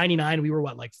it, 99, we were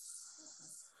like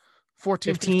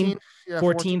 14, 15? Yeah,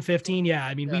 14, 15. Yeah.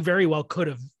 I mean, we very well could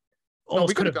have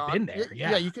been there.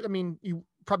 Yeah. You could, I mean, you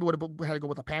probably would have had to go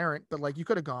with a parent, but like you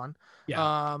could have gone.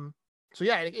 Yeah. So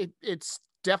yeah, it's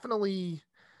definitely,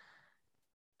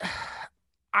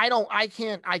 I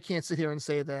can't sit here and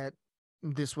say that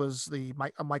this was a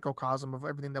microcosm of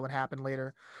everything that would happen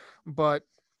later, but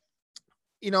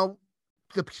the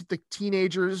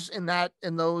teenagers the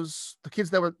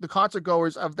kids that were the concert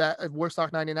goers of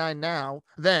Woodstock 99 now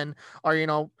then are,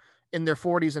 in their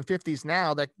 40s and 50s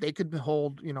now, that they could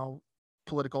hold,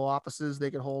 political offices.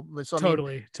 They could hold. So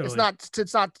totally. It's not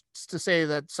to say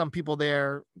that some people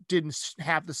there didn't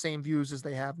have the same views as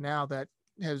they have now that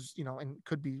has, and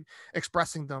could be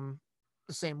expressing them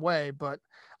the same way, but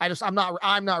I'm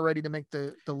not ready to make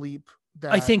the leap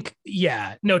that I think.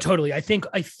 Yeah, no, totally. I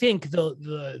think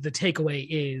the takeaway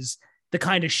is the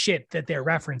kind of shit that they're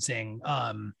referencing,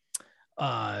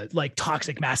 like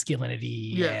toxic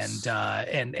masculinity. Yes.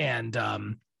 and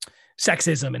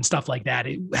sexism and stuff like that.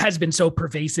 It has been so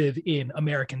pervasive in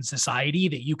American society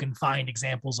that you can find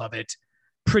examples of it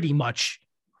pretty much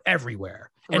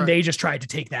everywhere. And they just tried to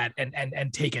take that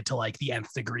and take it to like the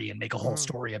nth degree and make a whole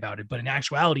story about it. But in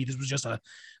actuality, this was just a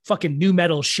fucking new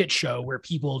metal shit show where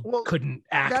people couldn't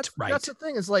act right. That's the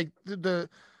thing, is like the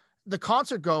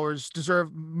concert goers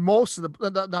deserve most of the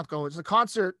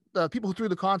people who threw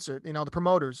the concert, the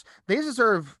promoters, they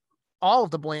deserve all of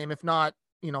the blame, if not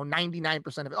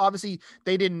 99% of it. Obviously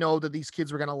they didn't know that these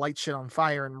kids were going to light shit on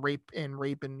fire and rape and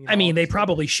I mean, they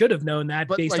probably should have known that,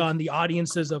 based on the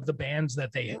audiences of the bands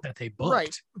that they booked.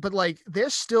 Right. But like,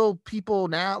 there's still people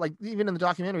now, like even in the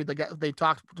documentary, they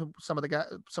talked to some of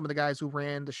the guys who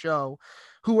ran the show,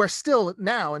 who are still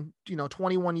now, and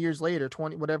 21 years later,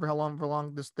 20, whatever, how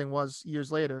long this thing was,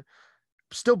 years later,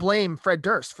 still blame Fred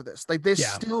Durst for this. Like they're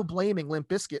still blaming Limp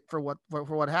Bizkit for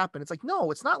what happened. It's like,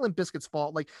 no, it's not Limp Bizkit's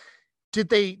fault. Like, did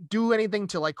they do anything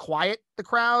to like quiet the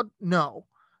crowd? No.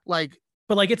 Like,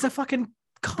 but like, it's a fucking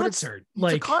concert.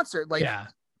 It's a concert. Like,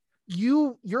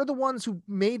 you're the ones who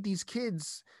made these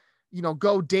kids,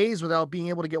 go days without being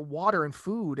able to get water and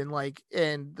food, and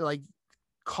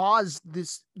cause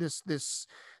this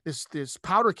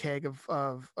powder keg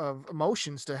of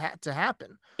emotions to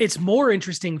happen. It's more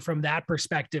interesting from that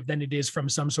perspective than it is from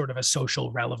some sort of a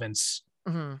social relevance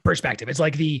perspective. It's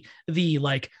like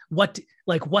what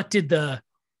did the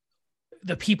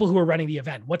people who were running the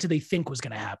event, what did they think was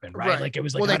going to happen? Right. Like it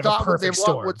was like kind of a perfect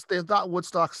storm. They thought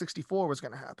Woodstock 64 was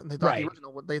going to happen. They thought the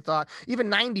original, they thought even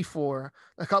 94,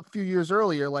 a few years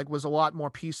earlier, like was a lot more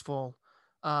peaceful.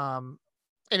 And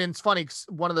it's funny,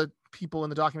 one of the people in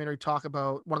the documentary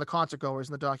one of the concert goers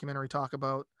in the documentary talk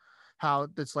about how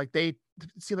it's like it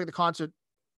seemed like the concert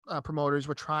promoters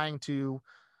were trying to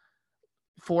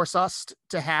force us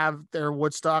to have a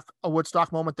Woodstock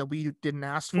moment that we didn't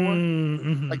ask for.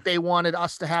 Mm-hmm. Like they wanted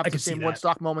us to have the same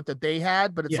Woodstock moment that they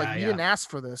had, but it's like, you didn't ask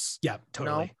for this. Yeah,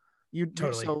 totally.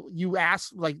 So you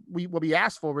asked, like what we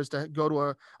asked for was to go to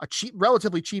a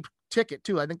relatively cheap ticket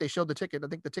too. I think they showed the ticket. I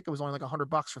think the ticket was only like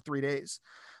 $100 for 3 days.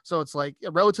 So it's like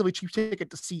a relatively cheap ticket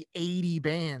to see 80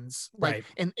 bands,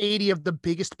 and 80 of the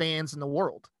biggest bands in the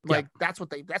world. Like that's what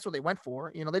they went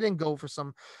for. They didn't go for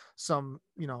some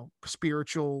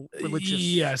spiritual,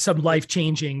 religious. Some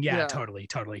life-changing. Yeah, totally.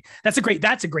 That's a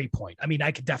great point. I mean,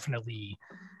 I could definitely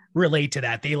relate to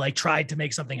that. They like tried to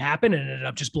make something happen and ended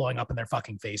up just blowing up in their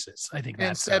fucking faces. I think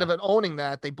that's instead of it owning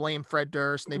that, they blame Fred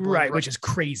Durst, and they blame which is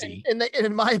crazy. And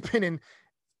in my opinion,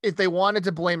 if they wanted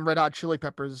to blame Red Hot Chili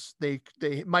Peppers, they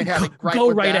might have it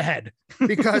go right ahead,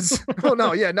 because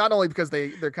not only because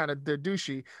they're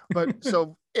douchey, but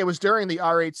so it was during the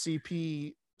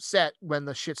RHCP set when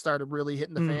the shit started really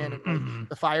hitting the fan, and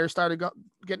the fire started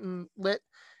getting lit.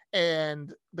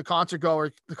 And the concert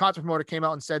promoter came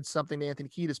out and said something to Anthony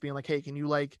Kiedis, being like, "Hey, can you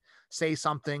like say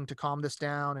something to calm this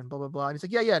down?" And blah blah blah. And he's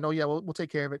like, "We'll take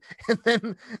care of it." And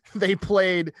then they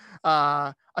played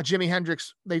a Jimi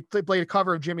Hendrix. They played a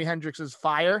cover of Jimi Hendrix's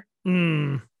 "Fire."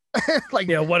 Like,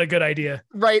 yeah, what a good idea.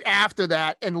 Right after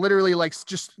that, and literally like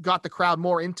just got the crowd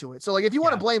more into it. So like, if you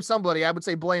want to blame somebody, I would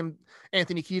say blame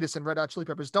Anthony Kiedis and Red Hot Chili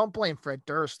Peppers. Don't blame Fred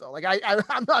Durst though. Like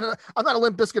I'm not a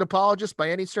Limp Bizkit apologist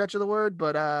by any stretch of the word,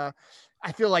 but I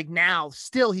feel like now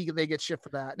still they get shit for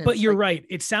that. And but you're right.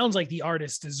 It sounds like the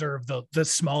artists deserve the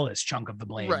smallest chunk of the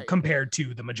blame compared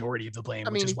to the majority of the blame. I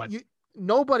mean,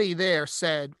 nobody there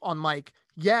said on mic,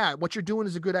 yeah, what you're doing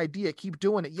is a good idea. Keep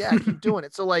doing it. Yeah, keep doing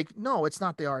it. So like, no, it's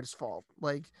not the artist's fault.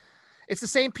 Like, it's the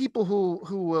same people who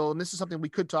will, and this is something we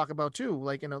could talk about too,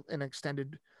 like in an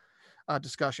extended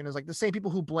discussion, is like the same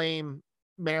people who blame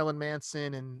Marilyn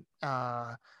Manson and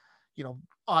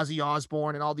Ozzy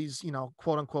Osbourne and all these,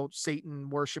 quote unquote Satan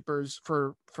worshipers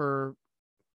for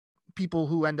people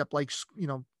who end up like,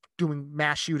 doing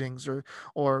mass shootings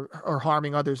or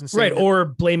harming others, and right, or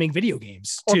blaming video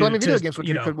games, which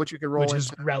you could roll, which is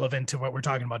relevant to what we're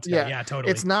talking about today. Yeah, totally.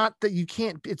 It's not that you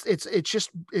can't. It's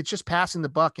just passing the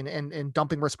buck and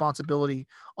dumping responsibility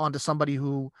onto somebody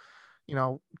who,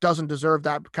 doesn't deserve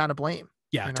that kind of blame.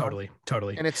 Yeah, totally.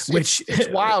 And it's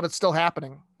wild. It's still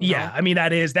happening. Yeah, I mean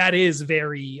that is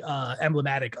very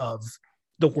emblematic of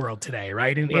the world today,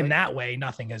 right? In that way,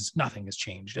 nothing has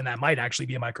changed, and that might actually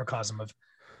be a microcosm of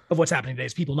what's happening today,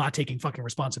 is people not taking fucking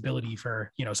responsibility for,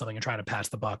 something and trying to pass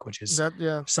the buck, which is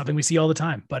something we see all the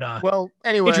time. But well,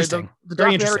 anyway, interesting. The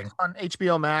documentary on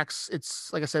HBO Max.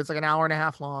 It's like I said, it's like an hour and a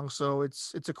half long, so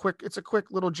it's a quick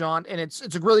little jaunt, and I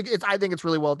think it's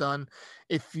really well done.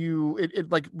 If you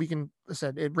like, we can, I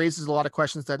said, it raises a lot of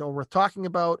questions that are worth talking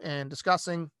about and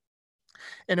discussing,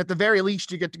 and at the very least,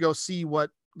 you get to go see what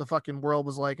the fucking world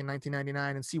was like in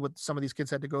 1999 and see what some of these kids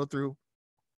had to go through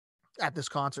at this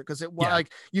concert, because it was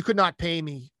like, you could not pay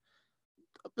me.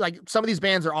 Like, some of these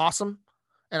bands are awesome,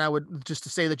 and I would, just to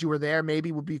say that you were there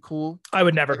maybe would be cool. I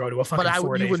would never go to a fucking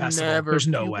 4-day festival. There's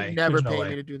no way. Never pay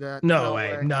me to do that. No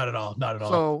way. Not at all.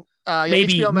 So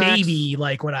maybe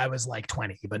like when I was like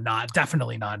 20, but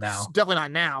definitely not now. Definitely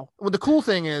not now. Well, the cool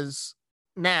thing is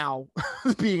now,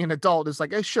 being an adult, is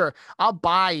like, hey, sure, I'll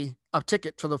buy a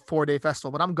ticket for the 4-day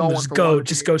festival, but I'm going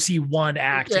just go see one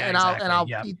act. Yeah,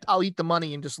 I'll eat the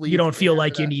money and just leave. You don't feel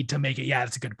like you need to make it. Yeah,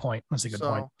 that's a good point.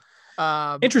 Point.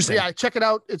 Interesting. Yeah, check it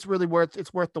out. It's really worth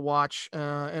the watch.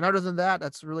 And other than that,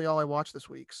 that's really all I watched this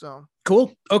week. So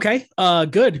cool. Okay.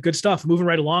 Good stuff. Moving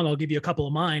right along. I'll give you a couple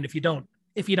of mine if you don't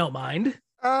mind.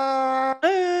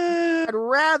 I'd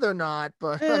rather not,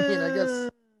 but I mean, I guess.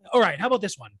 All right. How about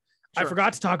this one? Sure. I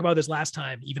forgot to talk about this last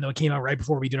time, even though it came out right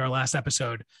before we did our last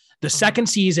episode. The second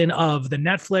season of the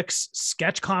Netflix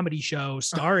sketch comedy show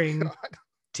starring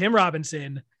Tim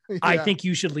Robinson. Yeah. I Think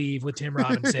You Should Leave with Tim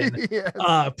Robinson. Yes.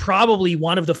 Probably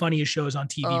one of the funniest shows on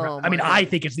TV. I mean, I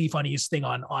think it's the funniest thing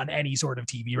on any sort of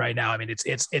TV right now. I mean,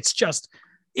 it's just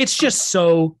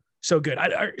so good.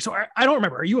 I don't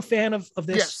remember. Are you a fan of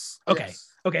this? Yes. Okay. Yes.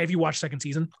 Okay. Have you watched second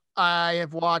season? I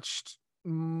have watched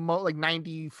like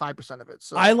 95% of it.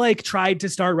 So I tried to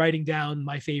start writing down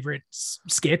my favorite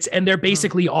skits, and they're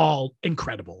basically all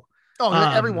incredible. Oh,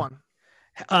 everyone.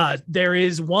 There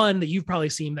is one that you've probably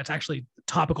seen that's actually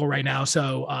topical right now.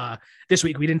 So this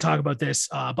week we didn't talk about this.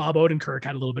 Bob Odenkirk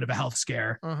had a little bit of a health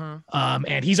scare,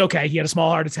 and he's okay. He had a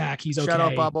small heart attack. He's okay. Shout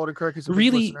out Bob Odenkirk. He's a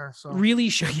big listener, so.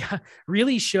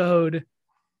 really showed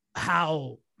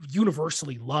how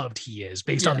universally loved he is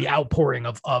based on the outpouring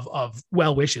of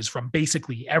well wishes from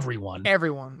basically everyone.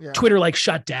 Yeah. Twitter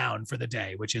shut down for the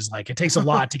day, which is it takes a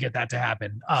lot to get that to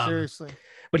happen. Seriously.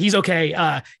 But he's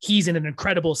okay. He's in an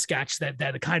incredible sketch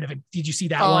that kind of, did you see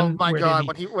that one? Oh my God.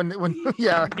 When it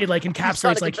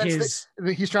encapsulates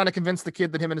he's trying to convince the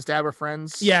kid that him and his dad were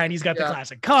friends. Yeah. And he's got the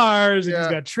classic cars and he's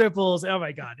got triples. Oh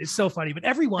my God. It's so funny. But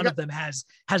every one of them has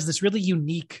this really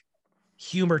unique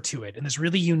humor to it and this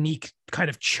really unique kind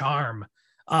of charm.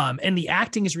 And the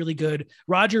acting is really good.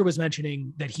 Roger was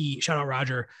mentioning that shout out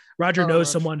Roger. Roger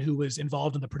knows someone who was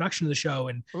involved in the production of the show.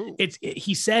 And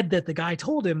he said that the guy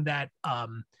told him that,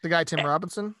 the guy, Tim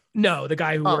Robinson? No, the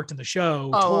guy who worked in the show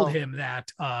told him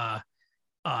that,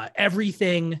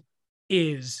 everything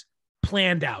is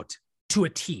planned out to a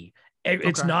T.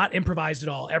 It's not improvised at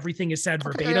all. Everything is said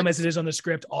verbatim as it is on the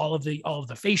script. All of the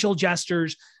facial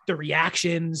gestures, the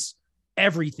reactions,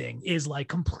 everything is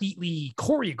completely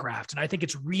choreographed. And I think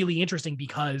it's really interesting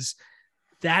because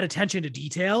that attention to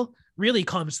detail really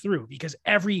comes through, because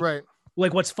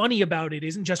what's funny about it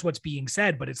isn't just what's being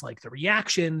said, but it's the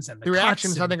reactions and the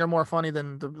reactions I think are more funny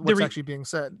than what's actually being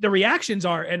said. The reactions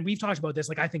are, and we've talked about this,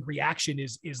 I think reaction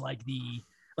is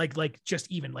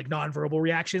just even nonverbal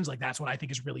reactions. That's what I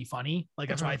think is really funny.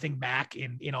 That's why I think Mac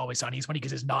in Always Sunny is funny,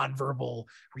 because his nonverbal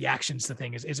reactions to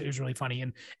things is really funny.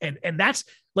 And that's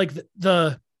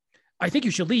I Think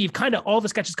You Should Leave, kind of all the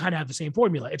sketches kind of have the same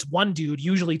formula. It's one dude,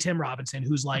 usually Tim Robinson,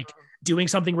 who's like doing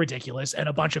something ridiculous, and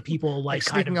a bunch of people like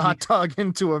kind of a hot dog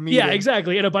into a meeting. Yeah,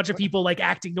 exactly. And a bunch of people like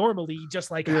acting normally, just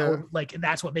like how like, and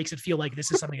that's what makes it feel like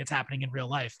this is something that's happening in real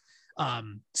life.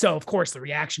 So of course the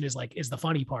reaction is the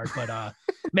funny part, but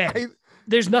man,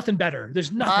 there's nothing better.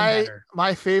 There's nothing better.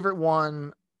 My favorite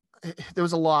one, there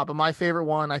was a lot, but my favorite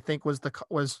one I think was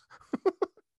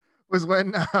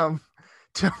when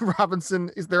Tim Robinson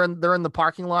is they're in the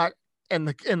parking lot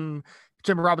and Tim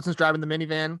Robinson's driving the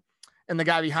minivan and the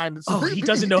guy behind he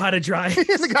doesn't know how to drive.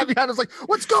 The guy behind is like,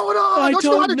 what's going on? I don't you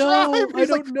know how to know. drive? He's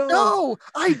like, no,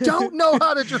 I don't know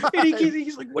how to drive. And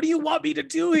he's like, what do you want me to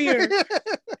do here?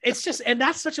 It's just, and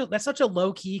that's such a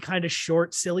low key kind of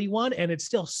short, silly one. And it's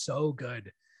still so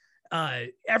good.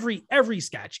 Every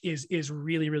sketch is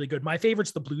really, really good. My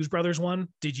favorite's the Blues Brothers one.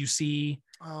 Did you see?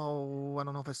 Oh, I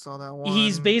don't know if I saw that one.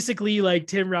 He's basically like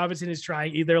Tim Robinson is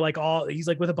trying he's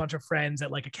like with a bunch of friends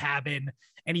at like a cabin,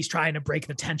 and he's trying to break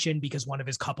the tension because one of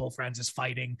his couple friends is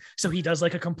fighting. So he does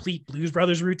like a complete Blues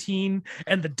Brothers routine,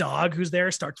 and the dog who's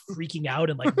there starts freaking out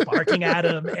and like barking at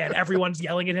him, and everyone's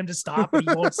yelling at him to stop, but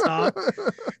he won't stop.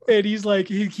 And he's like,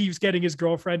 he keeps getting his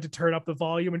girlfriend to turn up the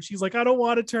volume, and she's like, I don't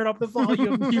want to turn up the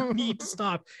volume. You need to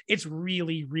stop. It's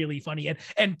really, really funny.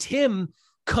 And Tim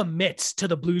commits to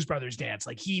the Blues Brothers dance.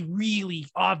 Like he really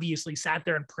obviously sat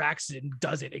there and practiced it and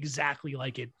does it exactly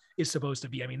like it is supposed to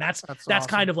be. I mean, that's awesome.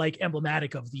 Kind of like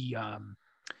emblematic of the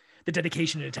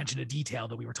dedication and attention to detail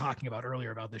that we were talking about earlier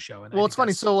about the show. And well, it's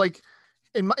funny. So like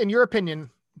in your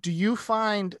opinion, do you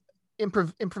find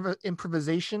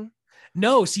improvisation?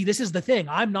 No, see, this is the thing.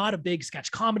 I'm not a big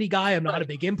sketch comedy guy. I'm not a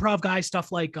big improv guy.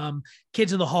 Stuff like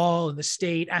Kids in the Hall and The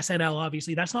State, SNL,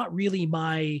 obviously, that's not really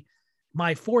my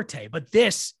forte. But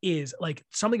this is like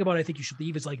something about I Think You Should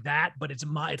Leave is like that, but it's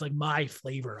like my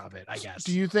flavor of it, I guess.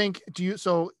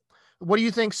 So what do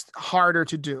you think's harder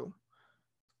to do?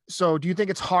 So do you think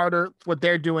it's harder what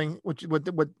they're doing,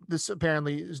 what this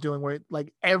apparently is doing, where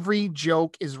like every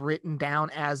joke is written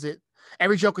down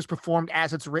every joke is performed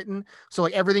as it's written. So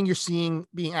like everything you're seeing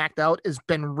being acted out has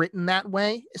been written that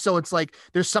way. So it's like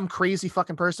there's some crazy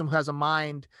fucking person who has a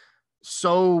mind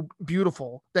so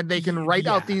beautiful that they can write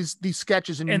out these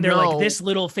sketches and they're like, this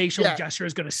little facial gesture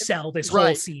is going to sell this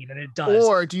whole scene, and it does.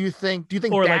 Or do you think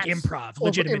or like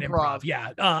legitimate improv?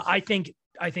 Yeah. I think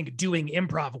doing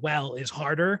improv well is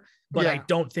harder, but I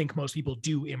don't think most people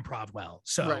do improv well.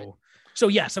 So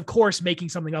yes, of course, making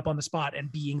something up on the spot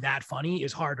and being that funny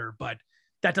is harder, but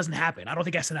that doesn't happen. I don't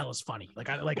think SNL is funny. I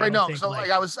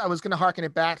was going to harken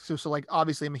it back to, so like,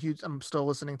 obviously I'm still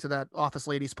listening to that Office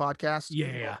Ladies podcast.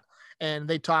 Yeah. And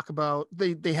they talk about,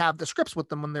 they have the scripts with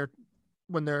them when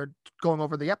they're going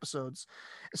over the episodes.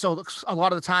 So a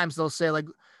lot of the times they'll say, like,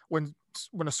 when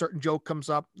a certain joke comes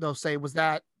up, they'll say, was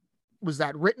that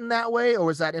written that way, or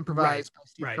was that improvised by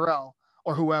Steve Carell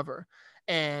or whoever?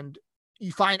 And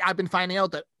I've been finding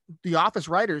out that the Office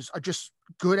writers are just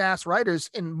good ass writers,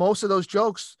 and most of those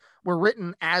jokes were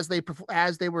written as they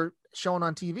were shown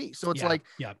on TV. So it's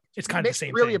it's kind of the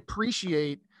same. Really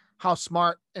appreciate how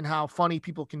smart and how funny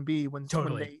people can be when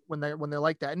they're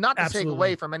like that, and not to take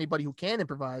away from anybody who can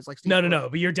improvise. Like Steve no,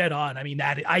 but you're dead on. I mean,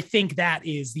 I think that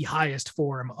is the highest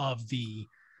form of the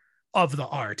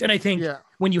art. And I think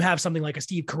when you have something like a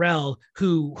Steve Carell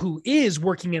who is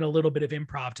working in a little bit of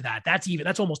improv to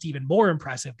that's almost even more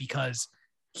impressive, because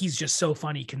he's just so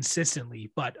funny consistently.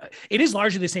 But it is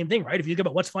largely the same thing, right? If you think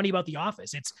about what's funny about The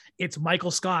Office, it's Michael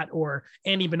Scott or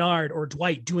Andy Bernard or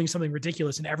Dwight doing something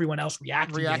ridiculous and everyone else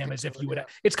reacting to him as if you would.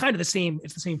 It's kind of the same.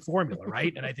 It's the same formula,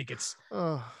 right? And I think it's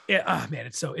man,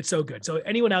 it's so good. So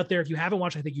anyone out there, if you haven't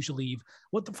watched I Think You Should Leave,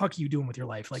 what the fuck are you doing with your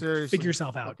life? Like, seriously, figure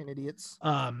yourself out. Fucking idiots.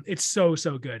 It's so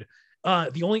good.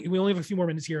 We only have a few more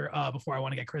minutes here before I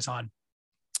want to get Chris on.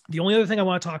 The only other thing I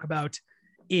want to talk about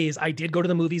is I did go to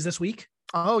the movies this week.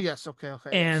 Oh yes, okay.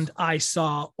 And I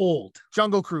saw Old.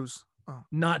 Jungle Cruise. Oh.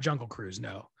 Not Jungle Cruise,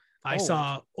 no. I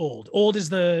saw Old. Old is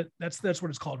that's what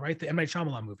it's called, right? The M. Night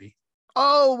Shyamalan movie.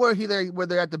 Oh, where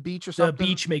they're at the beach or something. The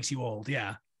beach makes you old.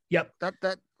 Yeah. Yep.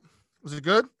 That was it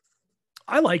good?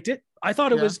 I liked it. I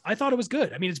thought it was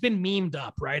good. I mean, it's been memed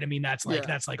up, right? I mean, that's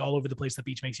like all over the place. The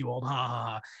beach makes you old. Ha ha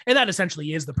ha. And that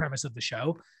essentially is the premise of the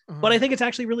show. Mm-hmm. But I think it's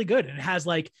actually really good. And it has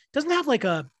doesn't have like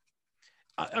I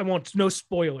want no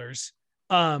spoilers.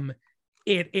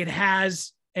 It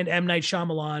has an M. Night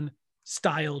Shyamalan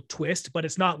style twist, but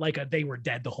it's not like they were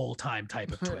dead the whole time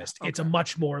type of twist. Okay. It's a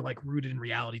much more like rooted in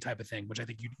reality type of thing, which I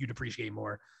think you'd appreciate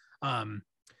more.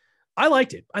 I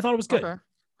liked it. I thought it was good.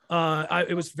 Okay.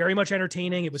 It was very much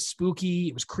entertaining. It was spooky.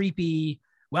 It was creepy,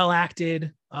 well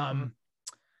acted.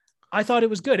 I thought it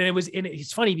was good. And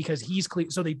it's funny because he's clear.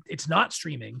 So it's not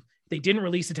streaming. They didn't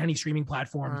release it to any streaming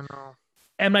platform.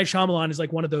 M. Night Shyamalan is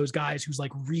like one of those guys who's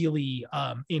like really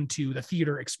into the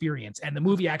theater experience. And the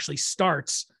movie actually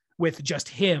starts with just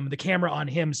him, the camera on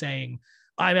him saying,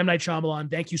 I'm M. Night Shyamalan.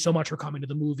 Thank you so much for coming to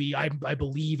the movie. I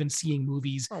believe in seeing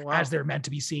movies as they're meant to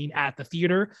be seen at the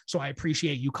theater. So I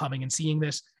appreciate you coming and seeing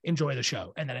this. Enjoy the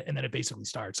show. And then it basically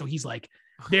starts. So he's like,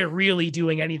 they're really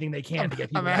doing anything they can to get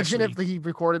people. Imagine if he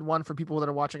recorded one for people that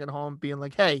are watching at home being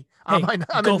like, hey, I'm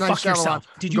go fuck yourself.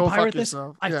 Did you pirate this?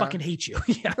 I fucking hate you.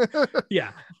 Yeah.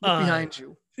 Yeah. Behind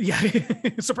you. Yeah.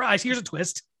 Surprise. Here's a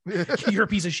twist. You're a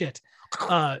piece of shit. So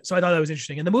I thought that was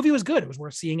interesting, and the movie was good. It was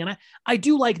worth seeing, and I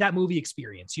do like that movie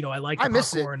experience. You know, I like the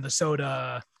popcorn, the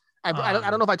soda. I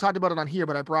don't know if I talked about it on here,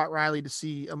 but I brought Riley to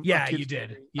see. You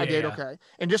did. I did. Okay,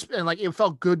 and like it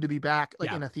felt good to be back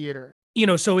in a theater. You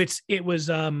know, so it was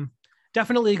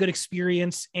definitely a good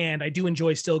experience, and I do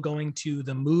enjoy still going to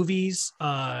the movies.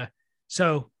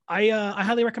 So I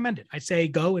highly recommend it. I'd say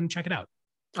go and check it out.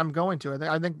 I'm going to.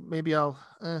 I think maybe I'll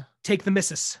take the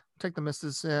missus. Take the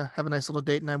missus, have a nice little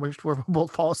date, and I wish we'll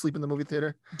both fall asleep in the movie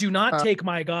theater. Do not take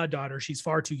my goddaughter; she's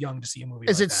far too young to see a movie.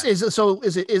 Is it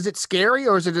scary,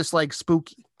 or is it just like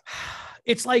spooky?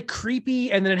 It's like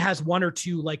creepy, and then it has one or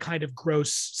two like kind of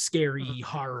gross, scary,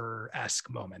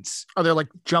 horror-esque moments. Are there like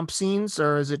jump scenes,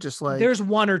 or is it just like there's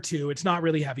one or two? It's not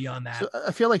really heavy on that. So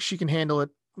I feel like she can handle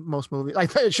it. Most movies,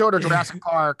 like it showed her Jurassic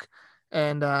Park,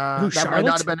 and that might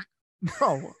not have been.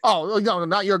 Oh no,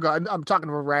 not your guy. I'm talking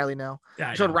about Riley now. Yeah,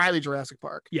 I showed Riley Jurassic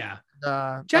Park. Yeah.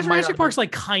 Jurassic Park's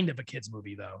like kind of a kid's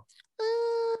movie though.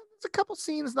 It's a couple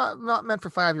scenes not meant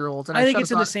for 5-year-olds. And I think it's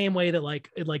in the same way that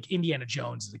like Indiana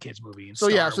Jones is a kid's movie. And so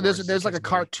there's like a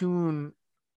cartoon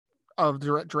of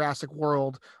Jurassic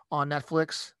World on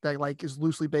Netflix that like is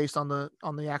loosely based on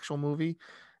the actual movie.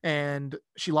 And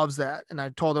she loves that. And I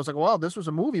told her, I was like, well, this was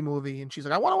a movie. And she's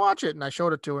like, I want to watch it. And I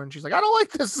showed it to her. And she's like, I don't like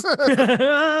this.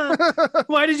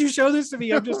 Why did you show this to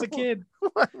me? I'm just a kid.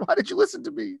 Why did you listen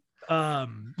to me?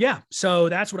 Yeah. So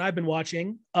that's what I've been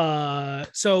watching.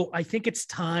 So I think it's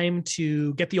time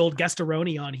to get the old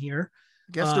Guestaroni on here.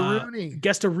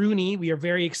 Guestaroni. We are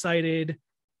very excited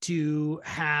to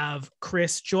have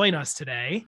Chris join us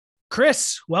today.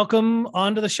 Chris, welcome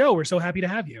onto the show. We're so happy to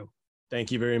have you. Thank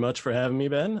you very much for having me,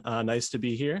 Ben. Nice to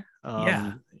be here.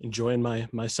 Enjoying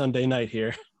my Sunday night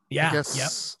here. Yeah.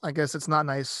 I guess it's not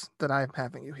nice that I'm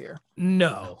having you here.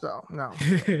 No. So no.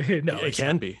 No. It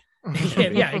can be.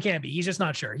 It can be. He's just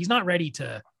not sure. He's not ready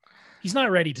to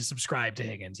subscribe to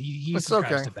Higgins. He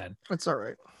subscribes to Ben. It's all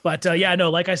right. But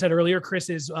like I said earlier, Chris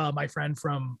is my friend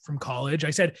from college.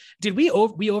 I said, did we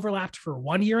overlapped for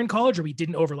 1 year in college, or we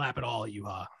didn't overlap at all at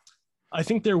UHA? I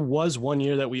think there was 1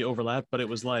 year that we overlapped, but it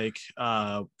was like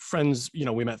friends,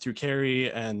 we met through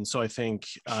Carrie. And so I think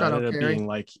it ended up being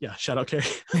like, shout out Carrie.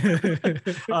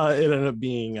 It ended up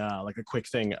being like a quick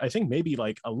thing. I think maybe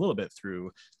like a little bit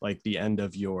through like the end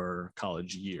of your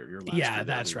college year, your last year.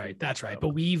 That's right. But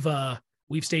we've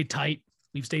stayed tight.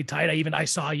 I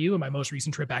saw you in my most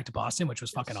recent trip back to Boston, which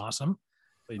was fucking awesome.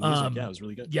 Music, it was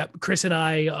really good. Yep. Chris and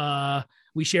I,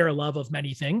 we share a love of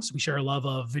many things. We share a love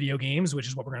of video games, which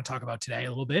is what we're going to talk about today a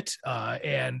little bit.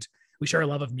 And we share a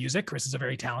love of music. Chris is a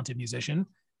very talented musician,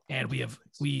 and we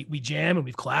jam and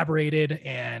we've collaborated,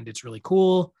 and it's really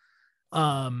cool.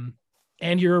 And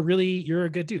you're a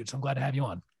good dude. So I'm glad to have you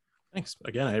on. Thanks.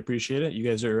 Again, I appreciate it. You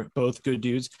guys are both good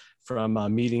dudes. From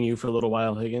meeting you for a little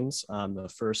while, Higgins, on the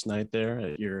first night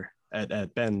there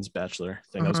at Ben's bachelor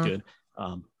thing. That was good.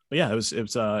 But yeah, it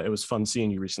was fun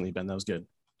seeing you recently, Ben. That was good.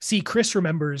 See, Chris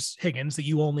remembers Higgins that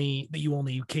you only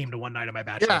came to one night of my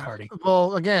bachelor party.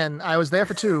 Well, again, I was there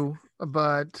for 2,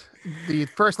 but the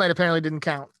first night apparently didn't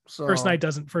count. So first night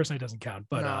doesn't count.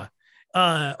 But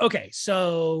no. Okay.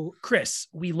 So Chris,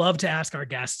 we love to ask our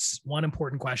guests one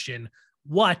important question.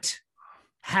 What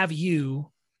have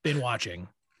you been watching?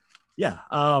 Yeah.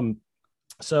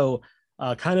 So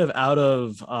kind of out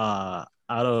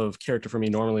of character for me.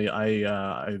 Normally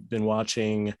I've been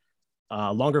watching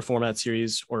longer format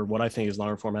series, or what I think is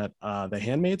longer format, The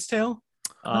Handmaid's Tale.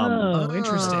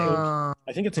 Interesting.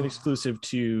 I think it's an exclusive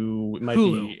to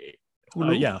Hulu.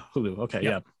 Hulu. Okay.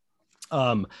 Yep.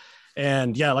 Yeah.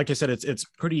 And yeah, like I said, it's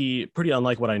pretty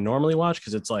unlike what I normally watch,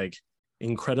 because it's like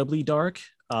incredibly dark.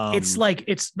 It's like,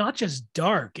 it's not just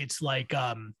dark. It's like,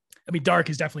 dark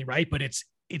is definitely right, but it's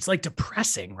like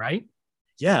depressing, right?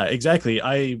 Yeah, exactly.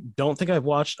 I don't think I've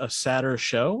watched a sadder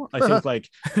show. I think like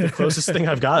the closest thing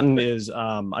I've gotten is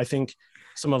I think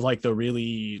some of like the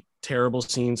really terrible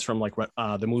scenes from like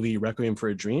the movie Requiem for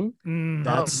a Dream.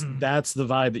 That's the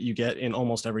vibe that you get in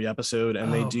almost every episode,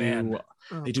 and they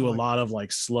do a lot of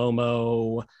like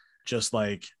slow-mo just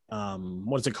like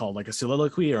what is it called, like a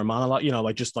soliloquy or a monologue,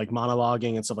 like just like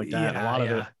monologuing and stuff like that. A lot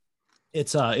of it,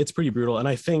 it's pretty brutal. And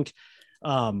I think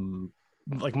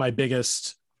like my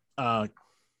biggest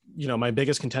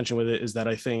contention with it is that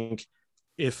I think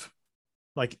if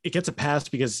like it gets a pass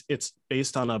because it's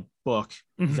based on a book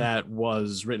that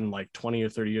was written like 20 or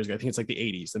 30 years ago. I think it's like the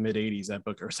mid 80s, that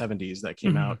book, or 70s that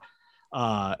came out.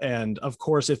 And of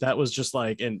course, if that was just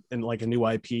like in like a new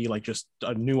IP, like just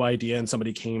a new idea, and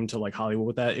somebody came to like Hollywood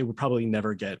with that, it would probably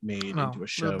never get made into a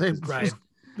show. Right.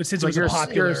 But since like it was a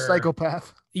popular, you're a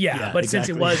psychopath. Yeah, but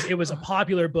exactly. Since it was a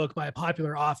popular book by a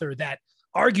popular author that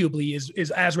arguably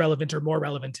is as relevant or more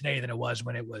relevant today than it was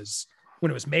when it was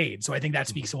made. So I think that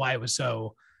speaks to why it was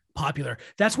so popular.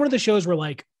 That's one of the shows where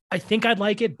like I think I'd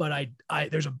like it, but I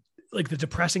there's a like the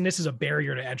depressingness is a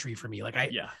barrier to entry for me. Like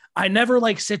I never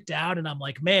like sit down and I'm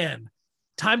like, man,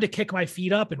 time to kick my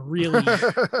feet up and really,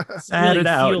 really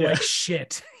feel like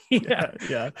shit.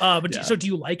 So do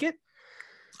you like it?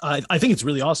 I think it's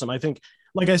really awesome. I think,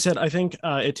 like I said,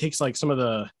 it takes like some of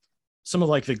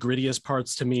like the grittiest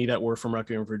parts to me that were from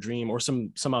Requiem for a Dream, or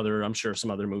some other, I'm sure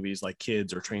some other movies like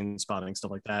Kids or Train Spotting,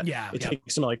 stuff like that. It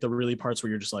takes some of like the really parts where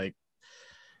you're just like,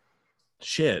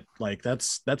 shit, like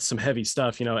that's some heavy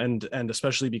stuff, and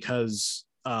especially because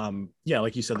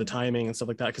like you said, the timing and stuff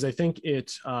like that, because I think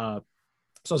it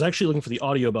so I was actually looking for the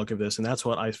audiobook of this, and that's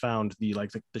what I found, the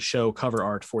show cover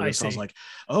art for this. I was like,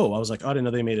 oh, I didn't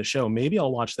know they made a show. Maybe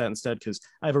I'll watch that instead, because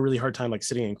I have a really hard time like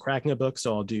sitting and cracking a book,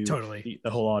 so I'll do the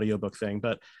whole audiobook thing.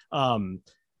 But I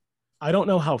don't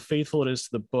know how faithful it is to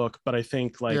the book, but I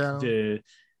think like the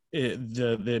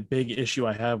big issue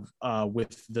I have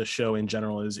with the show in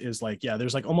general is like,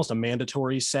 there's like almost a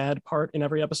mandatory sad part in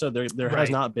every episode. There has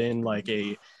not been like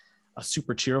a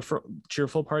super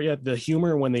cheerful part yet. The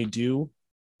humor, when they do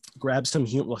grab some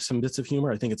bits of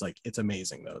humor, I think it's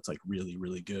amazing though. It's like really,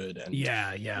 really good and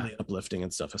really uplifting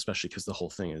and stuff, especially because the whole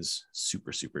thing is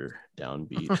super, super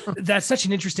downbeat. That's such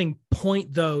an interesting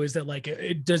point though, is that like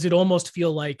does it almost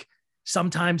feel like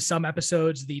sometimes some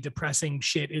episodes the depressing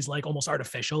shit is like almost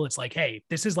artificial? It's like, hey,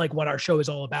 this is like what our show is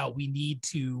all about. We need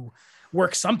to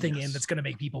work something in that's going to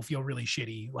make people feel really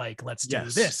shitty. Like, let's do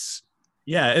this.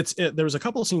 Yeah, there was a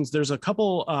couple scenes. There's a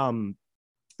couple.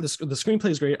 The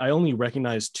screenplay is great. I only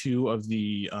recognize two of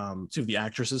the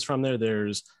actresses from there.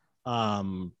 There's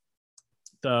the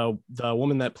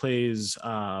woman that plays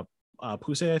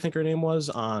Poussey, I think her name was,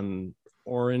 on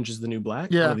Orange is the New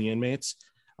Black. One of the inmates.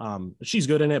 She's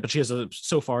good in it, but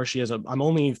I'm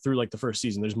only through like the first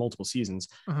season. There's multiple seasons.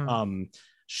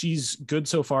 She's good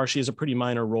so far. She has a pretty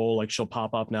minor role. Like she'll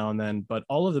pop up now and then, but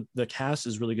all of the cast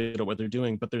is really good at what they're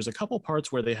doing. But there's a couple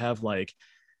parts where they have like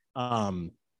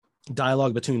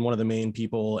dialogue between one of the main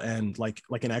people and like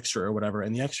an extra or whatever.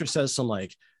 And the extra says some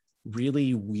like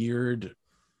really weird,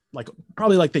 like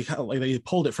probably like they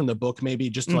pulled it from the book,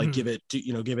 maybe just to like give it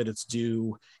its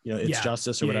due, its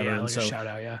justice or whatever. Like and so, a shout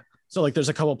out. So like there's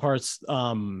a couple parts,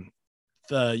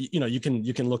 you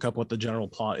can look up what the general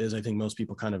plot is. I think most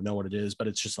people kind of know what it is, but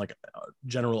it's just like a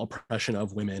general oppression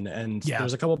of women. And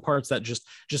there's a couple parts that just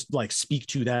like speak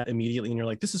to that immediately. And you're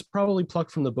like, this is probably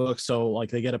plucked from the book. So like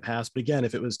they get a pass. But again,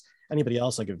 if it was anybody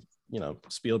else, like if,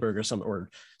 Spielberg or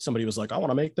somebody was like, I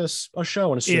want to make this a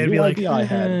show, and it's a new idea I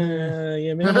had.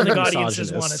 Maybe I don't think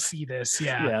audiences want to see this.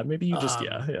 Yeah. Maybe you just,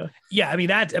 I mean,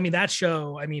 that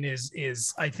show,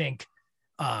 is I think,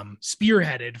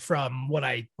 spearheaded from what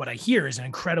I hear is an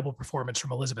incredible performance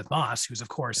from Elizabeth Moss, who's of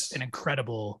course an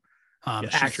incredible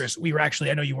actress. We were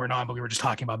actually, I know you weren't on, but we were just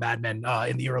talking about Mad Men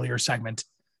in the earlier segment,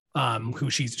 who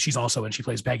she's also in. She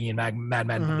plays Peggy in Mad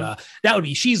Men.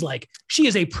 She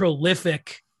is a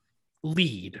prolific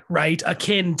lead, right?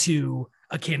 Akin to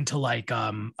like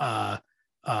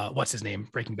what's his name,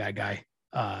 Breaking Bad guy,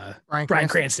 Bryan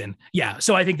Cranston. Yeah,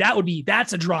 so I think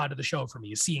that's a draw to the show for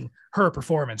me, is seeing her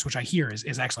performance, which I hear is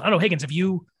excellent. I don't know, Higgins, have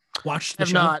you watched the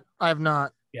show? I have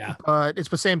not. Yeah, but it's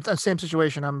the same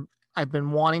situation. I've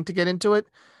been wanting to get into it,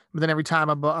 but then every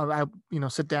time I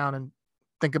sit down and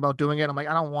think about doing it, I'm like,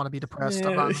 I don't want to be depressed.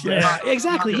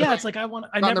 Exactly. Yeah, it's like I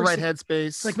never in the right headspace.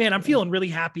 It's like, man, I'm feeling really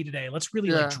happy today. Let's really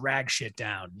like drag shit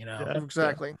down,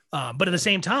 Exactly. But at the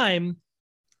same time,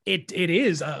 it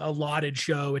is a lauded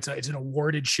show. It's an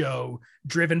awarded show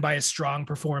driven by a strong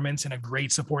performance and a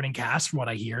great supporting cast, from what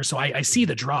I hear. So I see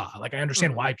the draw. Like, I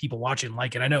understand why people watch it and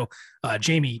like it. I know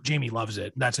Jamie loves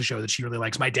it. That's a show that she really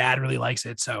likes. My dad really likes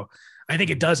it. So I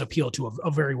think it does appeal to a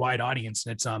very wide audience.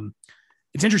 And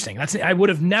it's interesting. I would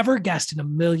have never guessed in a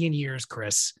million years,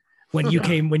 Chris, when you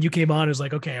came on, it was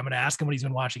like, okay, I'm going to ask him what he's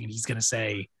been watching, and he's going to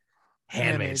say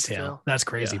Handmaid's Tale. That's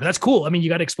crazy, but that's cool. I mean, you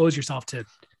got to expose yourself to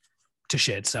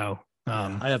shit. So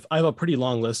I have a pretty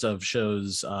long list of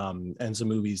shows and some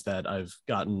movies that I've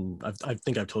gotten. I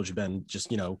think I've told you, Ben,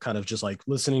 just, you know, kind of just like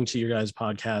listening to your guys'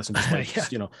 podcast and just like,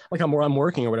 just, you know, like I'm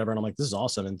working or whatever. And I'm like, this is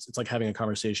awesome. And it's like having a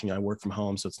conversation. You know, I work from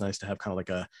home, so it's nice to have kind of like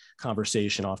a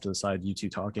conversation off to the side, you two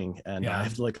talking. And I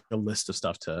have like a list of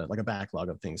stuff to like a backlog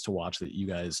of things to watch that you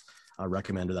guys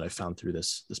recommended that I found through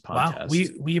this podcast.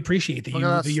 Wow, we appreciate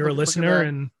that you're a listener,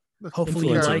 and hopefully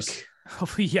you like.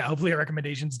 Hopefully our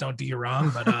recommendations don't do you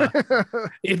wrong, but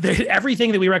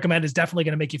everything that we recommend is definitely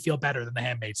going to make you feel better than The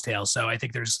Handmaid's Tale. So I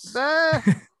think there's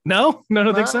no,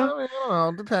 don't think so. I don't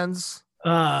know. Depends.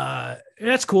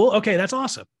 That's cool. Okay, that's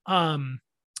awesome.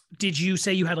 Did you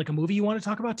say you had like a movie you want to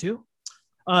talk about too?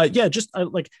 Just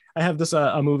like I have this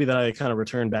a movie that I kind of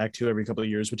return back to every couple of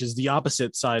years, which is the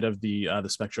opposite side of the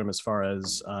spectrum as far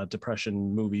as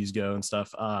depression movies go and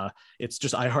stuff. It's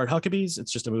just I Heart Huckabees.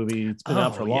 It's just a movie. It's been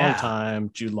out for a long time.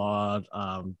 Jude Law,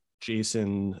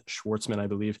 Jason Schwartzman, I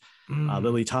believe,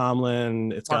 Lily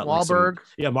Tomlin. It's Mark got Wahlberg.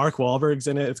 Mark Wahlberg's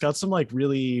in it. It's got some like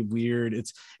really weird.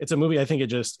 It's a movie. I think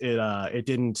it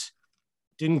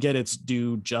didn't get its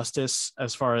due justice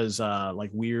as far as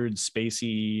like weird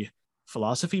spacey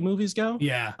philosophy movies go.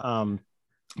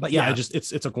 But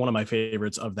it's like one of my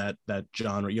favorites of that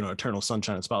genre, you know, Eternal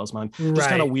Sunshine of Spotless Mind. Just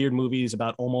kind of weird movies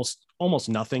about almost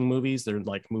nothing movies. They're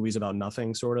like movies about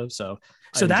nothing sort of. So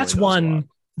that's one.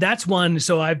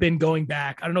 So I've been going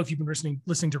back. I don't know if you've been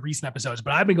listening to recent episodes,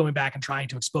 but I've been going back and trying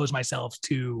to expose myself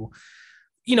to,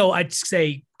 you know, I'd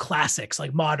say classics,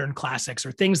 like modern classics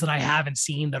or things that I haven't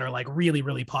seen that are like really,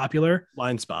 really popular.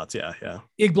 Blind spots. Yeah.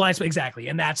 Blind spots. Exactly.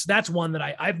 And that's one that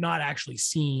I've not actually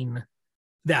seen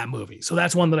that movie. So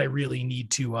that's one that I really need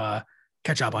to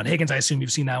catch up on. Higgins, I assume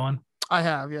you've seen that one. I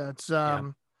have. Yeah. It's, I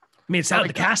mean,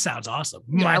 the cast sounds awesome.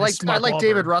 Yeah, I like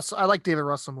David Russell. I like David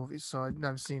Russell movies. So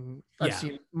I've seen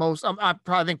most,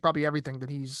 I think probably everything that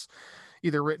he's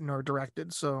either written or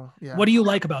directed. So yeah. What do you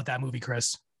like about that movie,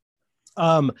 Chris?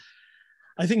 I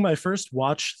think my first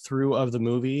watch through of the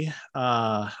movie,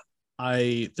 I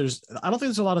don't think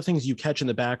there's a lot of things you catch in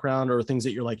the background or things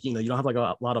that you're like, you know, you don't have like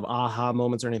a lot of aha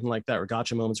moments or anything like that or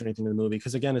gotcha moments or anything in the movie.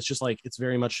 Cause again, it's just like, it's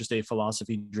very much just a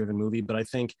philosophy driven movie. But I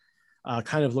think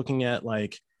kind of looking at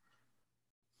like,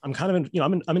 I'm kind of,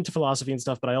 I'm into philosophy and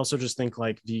stuff, but I also just think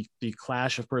like the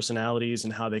clash of personalities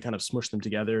and how they kind of smush them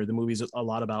together. The movie's a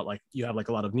lot about like, you have like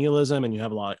a lot of nihilism and you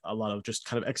have a lot of just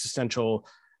kind of existential,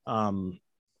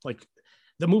 like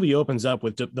the movie opens up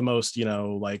with the most, you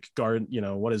know, like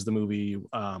what is the movie,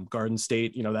 Garden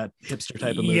State, you know, that hipster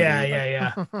type of movie.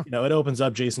 Yeah. You know, it opens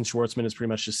up, Jason Schwartzman is pretty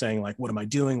much just saying like, what am I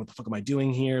doing? What the fuck am I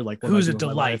doing here? Like, who's a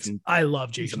delight. I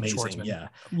love Jason Schwartzman. Yeah.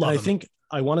 I think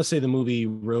I want to say the movie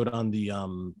rode on the,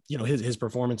 you know, his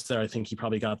performance there. I think he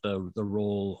probably got the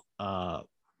role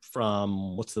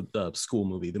from what's the school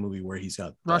movie, the movie where he's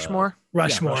got Rushmore.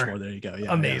 Rushmore. There you go.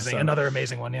 Yeah. Amazing. Another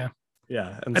amazing one. Yeah.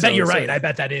 Yeah. And I bet you're right. I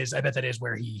bet that is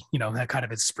where he, you know, that kind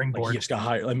of his springboard. Like he just got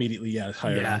hired immediately.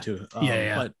 Hired into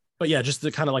it. But yeah, just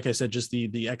the kind of, like I said, just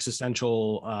the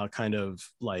existential kind of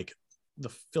like the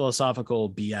philosophical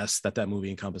BS that movie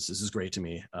encompasses is great to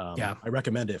me. I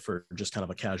recommend it for just kind of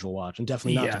a casual watch and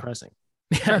definitely not depressing.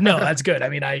 Yeah, no, that's good. I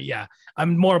mean,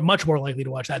 I'm much more likely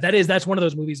to watch that. That's one of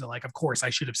those movies that like, of course I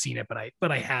should have seen it, but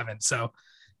I haven't. So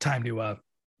time to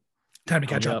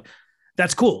catch up.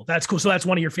 That's cool. So that's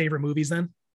one of your favorite movies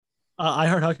then? I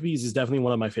Heart Huckabees is definitely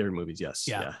one of my favorite movies. Yes.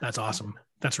 Yeah. That's awesome.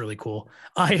 That's really cool.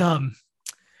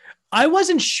 I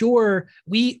wasn't sure.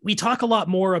 We talk a lot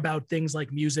more about things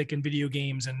like music and video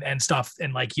games and stuff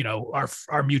and like, you know,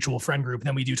 our mutual friend group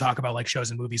than we do talk about like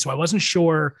shows and movies. So I wasn't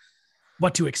sure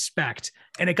what to expect.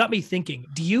 And it got me thinking,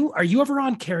 are you ever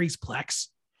on Carrie's Plex?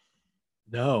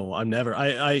 No, I'm never.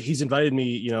 He's invited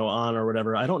me, you know, on or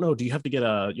whatever. I don't know. Do you have to get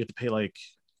you have to pay like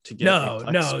to get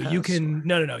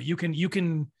you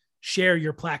can share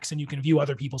your Plex and you can view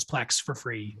other people's Plex for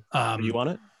free. Are you on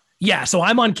it? Yeah, so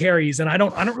I'm on Carrie's and I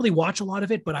don't really watch a lot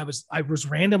of it, but I was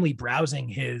randomly browsing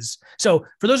his. So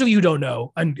for those of you who don't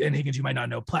know, and Higgins, you might not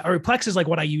know, Plex is like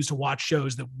what I use to watch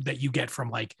shows that you get from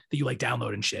like that you like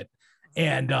download and shit.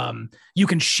 And you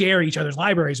can share each other's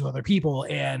libraries with other people.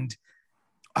 And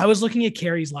I was looking at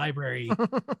Carrie's library.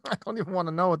 I don't even want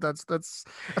to know what that's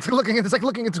like looking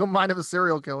into a mind of a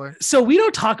serial killer. So we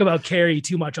don't talk about Carrie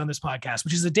too much on this podcast,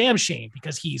 which is a damn shame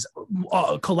because he's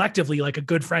collectively like a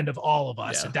good friend of all of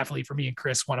us. And definitely for me and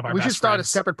Chris, one of our best friends. We should start a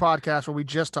separate podcast where we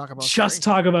just talk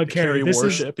about Carrie. This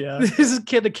worship. This is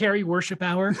the Carrie worship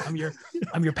hour. I'm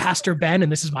your pastor Ben,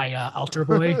 and this is my altar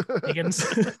boy Higgins.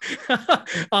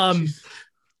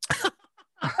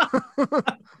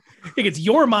 I think it's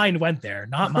your mind went there,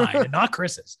 not mine and not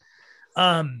Chris's.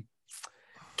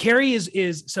 Carrie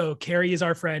Carrie is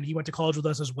our friend. He went to college with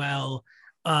us as well.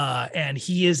 And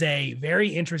he is a very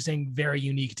interesting, very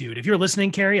unique dude. If you're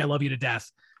listening, Carrie, I love you to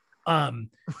death.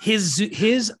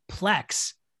 His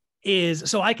Plex is,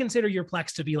 so I consider your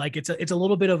Plex to be like, it's a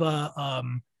little bit of a,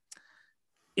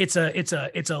 it's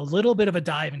a little bit of a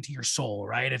dive into your soul,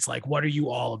 right? It's like, what are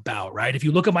you all about, right? If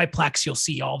you look at my Plex, you'll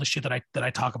see all the shit that I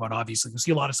talk about. Obviously, you'll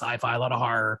see a lot of sci-fi, a lot of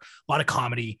horror, a lot of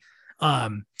comedy.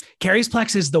 Carrie's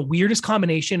Plex is the weirdest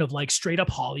combination of like straight up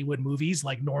Hollywood movies,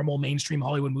 like normal mainstream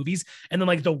Hollywood movies, and then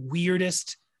like the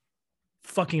weirdest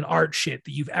fucking art shit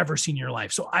that you've ever seen in your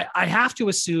life. So I have to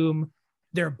assume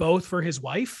they're both for his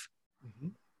wife. Mm-hmm.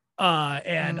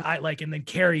 And then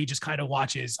Carrie just kind of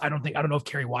watches. I don't know if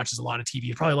Carrie watches a lot of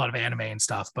TV, probably a lot of anime and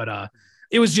stuff, but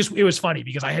it was funny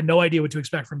because I had no idea what to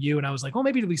expect from you. And I was like, oh,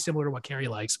 maybe it'll be similar to what Carrie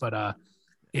likes, but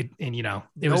it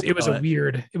was a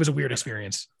weird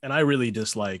experience. And I really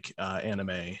dislike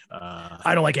anime.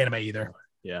 I don't like anime either.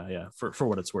 Yeah. For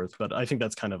what it's worth, but I think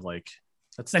that's kind of like,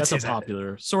 that's a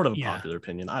popular popular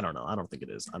opinion. I don't know. I don't think it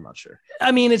is. I'm not sure.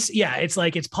 I mean, it's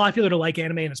popular to like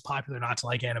anime and it's popular not to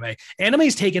like anime.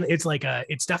 Anime's taken,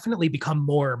 it's definitely become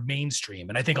more mainstream.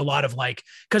 And I think a lot of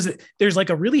because there's like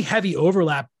a really heavy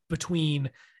overlap between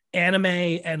anime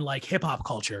and like hip hop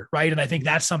culture. Right. And I think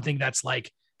that's something that's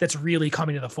really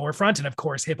coming to the forefront. And of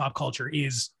course, hip hop culture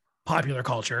is popular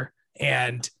culture.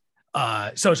 And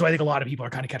so I think a lot of people are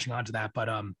kind of catching on to that. But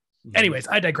anyways,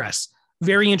 I digress.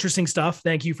 Very interesting stuff.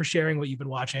 Thank you for sharing what you've been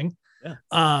watching.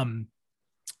 Yeah.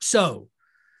 So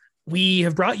we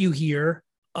have brought you here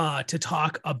to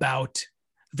talk about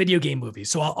video game movies.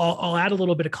 So I'll add a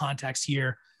little bit of context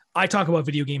here. I talk about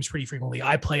video games pretty frequently.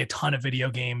 I play a ton of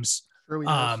video games.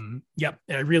 Yep,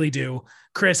 I really do.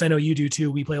 Chris, I know you do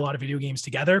too. We play a lot of video games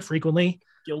together frequently.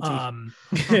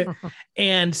 Guilty.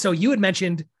 And so you had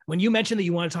mentioned, when you mentioned that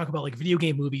you want to talk about like video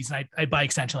game movies, and I by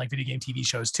extension like video game TV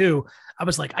shows too, I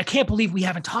was like, I can't believe we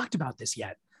haven't talked about this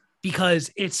yet, because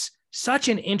it's such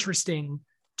an interesting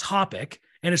topic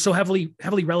and it's so heavily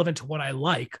relevant to what I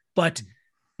like. But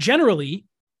generally,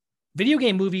 video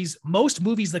game movies, most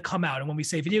movies that come out, and when we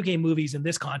say video game movies in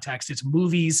this context, it's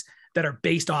movies that are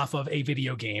based off of a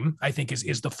video game, I think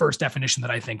is the first definition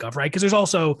that I think of, right? Because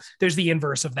there's the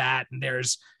inverse of that. And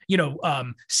there's,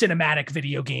 cinematic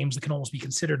video games that can almost be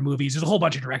considered movies. There's a whole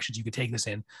bunch of directions you could take this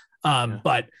in.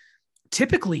 But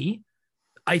typically,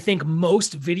 I think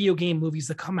most video game movies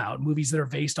that come out, movies that are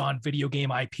based on video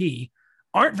game IP,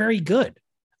 aren't very good,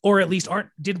 or at least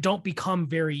don't become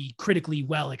very critically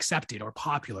well accepted or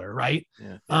popular, right?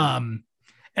 Yeah. And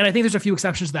I think there's a few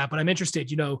exceptions to that, but I'm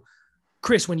interested,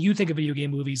 Chris, when you think of video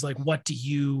game movies, like what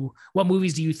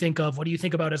movies do you think of? What do you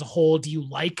think about as a whole? Do you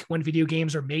like when video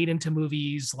games are made into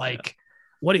movies? Like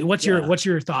what's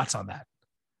your thoughts on that?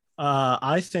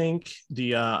 I think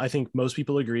most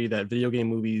people agree that video game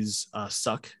movies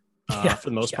suck for the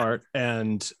most part.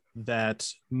 And that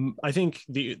I think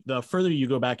the further you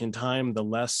go back in time, the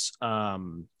less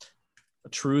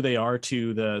true they are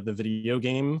to the video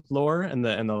game lore and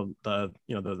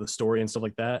the story and stuff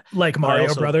like that. Like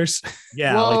Mario Brothers.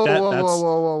 Yeah.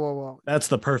 Whoa. That's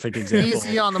the perfect example.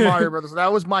 Easy on the Mario Brothers.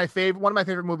 That was one of my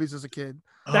favorite movies as a kid.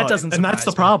 That doesn't, and that's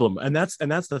the problem. And that's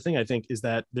the thing, I think, is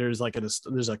that there's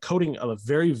a coating of a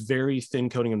very, very thin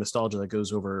coating of nostalgia that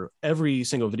goes over every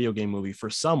single video game movie for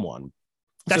someone.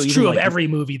 That's true of every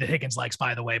movie that Higgins likes,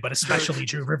 by the way, but especially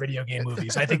true for video game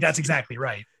movies. I think that's exactly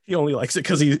right. He only likes it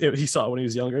because he saw it when he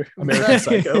was younger. American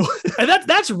Psycho. And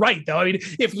that's right, though. I mean,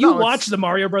 if you watch the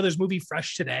Mario Brothers movie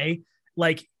fresh today,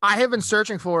 like I have been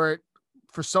searching for it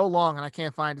for so long and I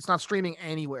can't find it. It's not streaming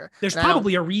anywhere. There's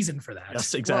probably a reason for that.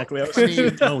 Yes, exactly.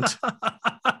 Don't.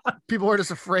 People are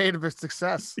just afraid of its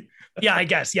success. Yeah, I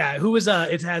guess. Yeah. Who is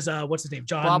it has what's his name?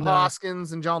 Bob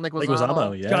Hoskins and John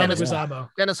Leguizamo. Yeah. John Leguizamo.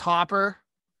 Dennis Hopper.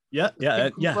 Yeah.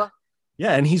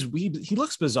 And he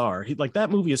looks bizarre. He like that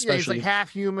movie especially. Yeah, he's like half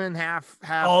human, half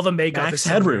all the makeup. Max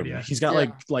Headroom. Yeah. He's got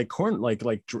like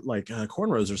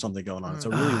cornrows or something going on. It's a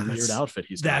really weird outfit.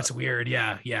 That's weird.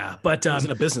 Yeah. But he's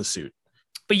in a business suit.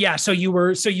 But yeah, so you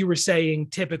were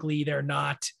saying typically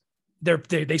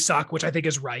they suck, which I think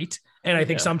is right. And I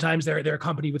think sometimes they're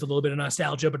accompanied with a little bit of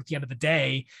nostalgia, but at the end of the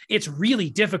day, it's really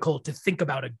difficult to think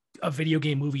about a video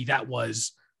game movie that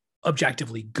was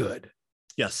objectively good.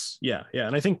 Yes. Yeah.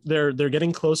 And I think they're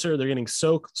getting closer. They're getting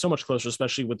so much closer,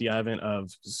 especially with the advent of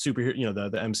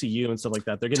superhero, the MCU and stuff like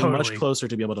that. They're getting much closer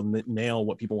to be able to nail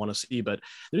what people want to see. But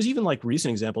there's even like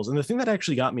recent examples. And the thing that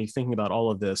actually got me thinking about all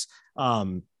of this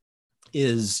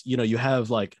is, you have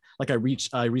like I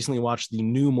recently watched the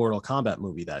new Mortal Kombat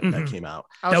movie that came out.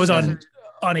 That was on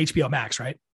HBO Max,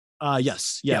 right?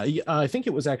 Yes. Yeah. I think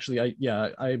it was actually,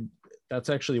 That's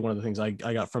actually one of the things I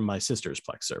got from my sister's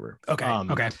Plex server. Okay.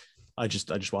 Okay. I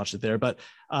just watched it there, but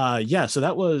yeah. So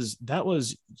that was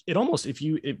it. Almost,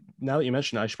 now that you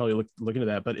mentioned it, I should probably look into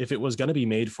that. But if it was going to be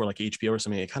made for like HBO or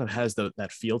something, it kind of has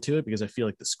that feel to it, because I feel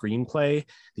like the screenplay,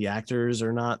 the actors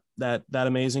are not that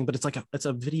amazing, but it's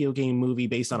a video game movie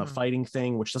based on a fighting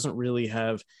thing, which doesn't really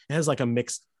it has like a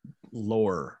mixed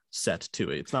lore set to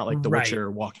it. It's not like The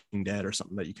Witcher, Walking Dead, or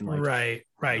something that you can like.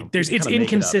 Right. It's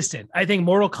inconsistent. I think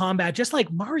Mortal Kombat, just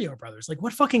like Mario Brothers, like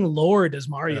what fucking lore does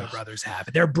Mario Brothers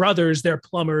have? They're brothers, they're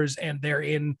plumbers, and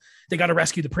they got to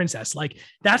rescue the princess. Like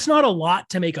that's not a lot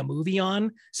to make a movie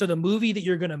on. So the movie that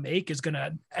you're going to make is going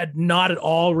to not at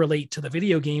all relate to the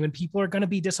video game, and people are going to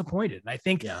be disappointed. And I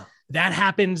think that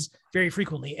happens very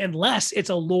frequently, unless it's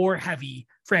a lore heavy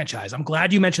franchise. I'm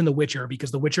glad you mentioned The Witcher,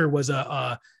 because The Witcher was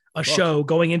a show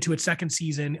going into its second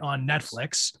season on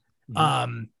Netflix,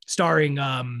 starring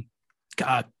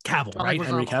Cavill, right?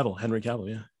 Henry Cavill,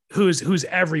 yeah. Who's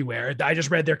everywhere. I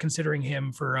just read they're considering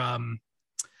him for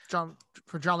John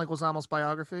Leguizamo's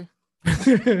biography.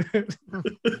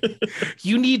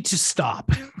 You need to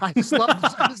stop. I just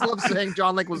love saying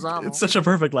John Leguizamo. It's such a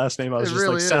perfect last name. I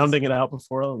was sounding it out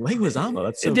before. Leguizamo.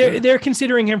 That's so they're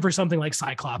considering him for something like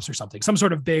Cyclops or something, some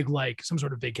sort of big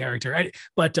character.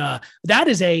 But that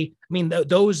is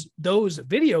those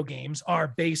video games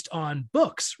are based on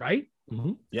books, right?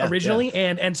 Mm-hmm. Yeah, originally,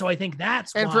 and so I think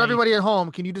that's and why... for everybody at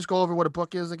home, can you just go over what a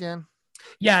book is again?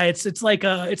 Yeah, it's like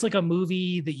a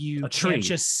movie that you can't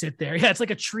just sit there. Yeah, it's like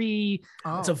a tree.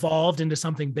 It's evolved into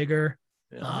something bigger.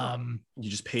 Yeah. You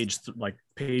just page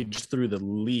through the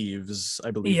leaves,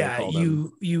 I believe. Yeah,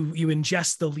 you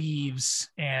ingest the leaves,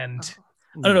 and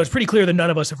I don't know. It's pretty clear that none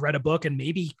of us have read a book, and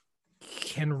maybe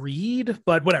can read,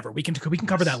 but whatever. We can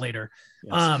cover that later.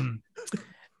 Yes.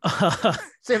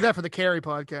 Save that for the Carrie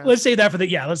podcast. Let's save that for the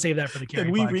Carrie podcast.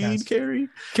 Can we read, Carrie?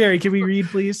 Carrie, can we read,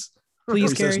 please?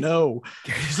 Please, Carrie. Says no.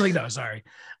 Carrie's like, no, sorry.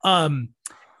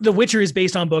 The Witcher is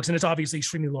based on books, and it's obviously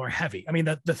extremely lore heavy. I mean,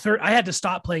 the third, I had to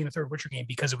stop playing the third Witcher game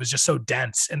because it was just so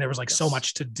dense and there was so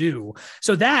much to do.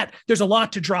 So that there's a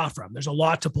lot to draw from. There's a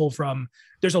lot to pull from.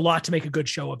 There's a lot to make a good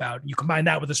show about. You combine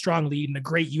that with a strong lead and a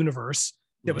great universe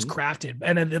that was crafted.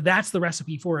 And then that's the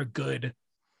recipe for a good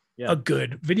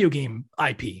video game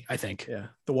IP, I think. Yeah.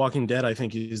 The Walking Dead, I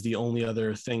think, is the only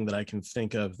other thing that I can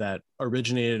think of that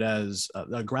originated as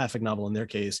a graphic novel in their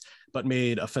case, but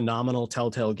made a phenomenal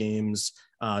Telltale Games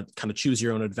kind of choose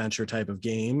your own adventure type of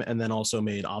game. And then also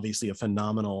made obviously a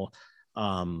phenomenal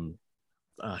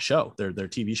show, their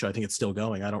TV show. I think it's still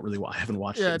going. I haven't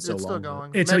watched it in so long. Still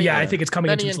going. I think it's coming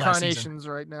into its last season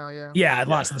right now.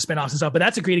 Lots of the spinoffs and stuff, but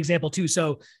that's a great example too.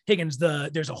 So Higgins,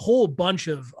 there's a whole bunch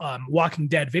of Walking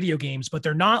Dead video games, but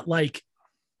they're not like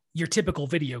your typical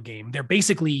video game. They're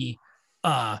basically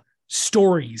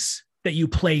stories that you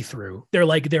play through.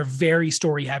 They're very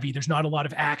story heavy. There's not a lot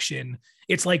of action.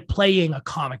 It's like playing a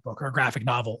comic book or a graphic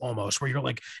novel almost, where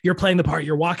you're playing the part,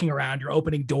 you're walking around, you're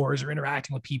opening doors or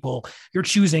interacting with people. You're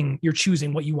choosing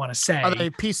what you want to say. Are they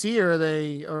PC or are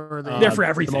they they're for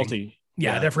everything.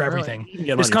 They're for everything.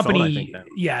 Really? This company,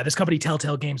 this company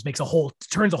Telltale Games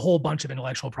turns a whole bunch of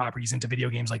intellectual properties into video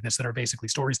games like this that are basically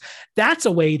stories. That's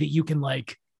a way that you can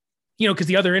because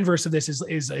the other inverse of this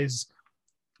is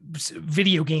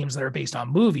video games that are based on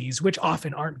movies, which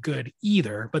often aren't good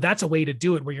either, but that's a way to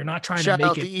do it where you're not trying to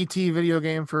make it. The ET video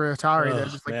game for Atari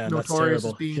that's just notorious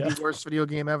as being the worst video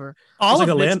game ever. It's like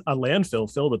a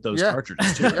landfill filled with those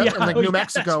cartridges too. In like New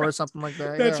Mexico or something like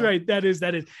that. That's right. That is.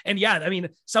 And I mean,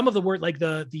 some of the word like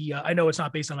the I know it's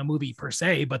not based on a movie per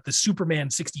se, but the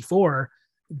Superman 64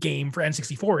 game for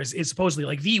N64 is supposedly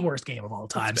like the worst game of all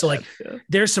time. So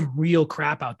there's some real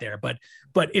crap out there, but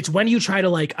it's when you try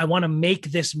to I want to make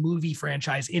this movie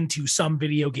franchise into some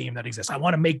video game that exists. I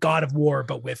want to make God of War,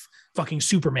 but with fucking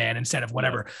Superman instead of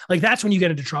whatever. That's when you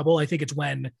get into trouble. I think it's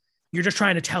when you're just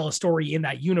trying to tell a story in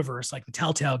that universe, like the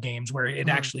Telltale Games, where it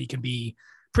actually can be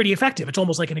pretty effective. It's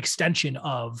almost like an extension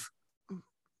of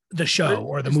the show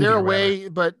or the movie. Is there a way?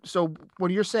 But so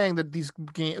when you're saying that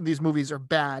these movies are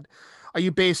bad, are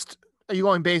you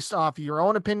going based off your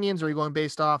own opinions, or are you going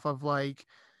based off of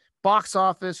box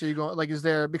office? Or are you going is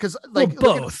there, because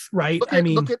both, right?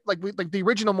 Look at the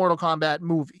original Mortal Kombat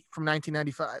movie from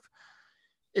 1995.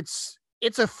 It's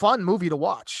a fun movie to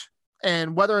watch,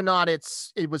 and whether or not it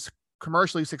was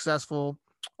commercially successful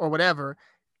or whatever,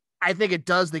 I think it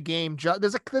does the game.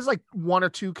 There's one or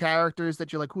two characters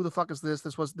that you're like, who the fuck is this?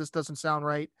 This doesn't sound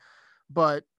right,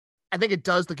 but I think it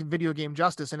does the video game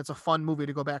justice, and it's a fun movie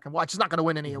to go back and watch. It's not going to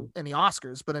win any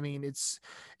Oscars, but I mean, it's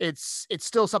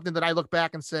still something that I look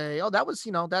back and say, oh, that was,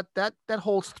 that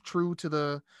holds true to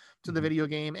the video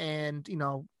game. And,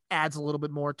 adds a little bit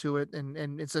more to it,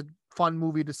 and it's a fun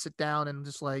movie to sit down and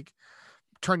just like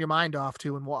turn your mind off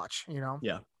to and watch, you know?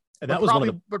 Yeah. And that was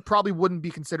but probably wouldn't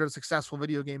be considered a successful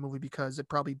video game movie because it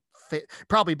probably,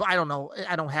 I don't know.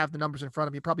 I don't have the numbers in front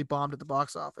of me. It probably bombed at the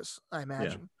box office, I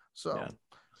imagine. So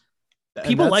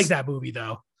people like that movie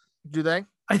though. Do they?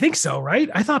 I think so, right?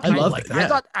 I thought people liked that.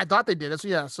 Yeah. I thought they did.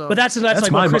 So, but that's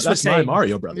like what Chris was saying.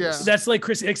 Mario Brothers. Yeah. That's like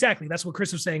Chris. Exactly. That's what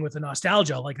Chris was saying with the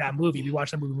nostalgia. Like that movie, we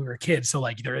watched that movie when we were kids. So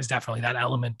like there is definitely that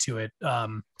element to it.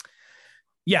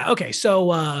 Yeah. Okay.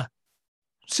 So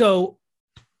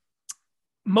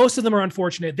most of them are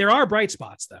unfortunate. There are bright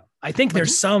spots though. I think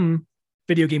there's some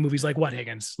video game movies like what,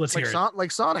 Higgins? Let's hear it.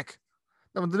 Like Sonic.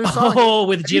 The new Sonic. Oh,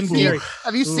 with Jim Carrey.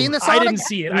 Have you seen the Sonic? I didn't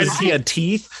see it. He had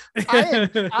teeth.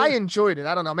 I enjoyed it.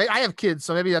 I don't know. I have kids,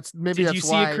 so maybe that's Did you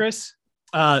see it, Chris?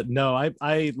 No,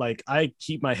 I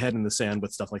keep my head in the sand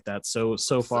with stuff like that. So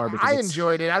far, because I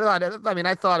enjoyed it.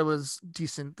 I thought it was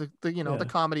decent. The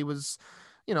comedy was,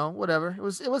 whatever.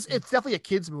 It's definitely a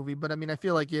kids movie, but I mean, I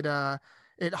feel like they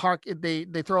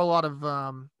throw a lot of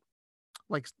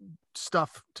like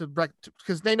stuff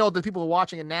because they know that people are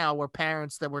watching it now were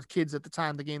parents that were kids at the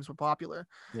time the games were popular.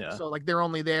 Yeah. So like they're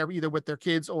only there either with their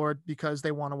kids or because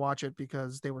they want to watch it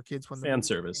because they were kids when fan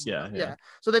service. Yeah.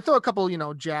 So they throw a couple,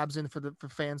 jabs in for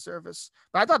fan service.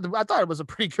 But I thought it was a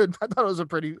pretty good. I thought it was a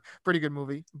pretty good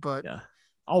movie. But yeah.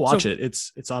 I'll watch it.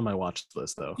 It's on my watch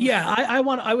list though. Yeah, I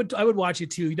would watch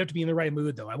it too. You'd have to be in the right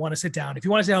mood though. I want to sit down. If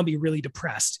you want to sit down and be really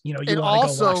depressed, it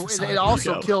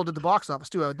also killed at the box office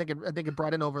too. I think it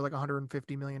brought in over like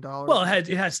 $150 million. Well, it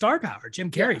had star power. Jim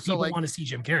Carrey. People want to see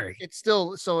Jim Carrey. It's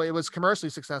still it was commercially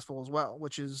successful as well,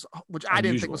 which I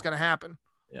didn't think was going to happen.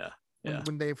 Yeah.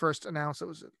 When they first announced it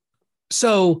was.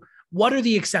 So what are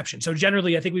the exceptions? So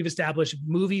generally, I think we've established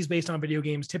movies based on video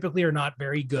games typically are not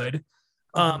very good.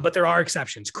 But there are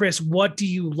exceptions. Chris, what do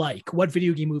you like? What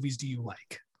video game movies do you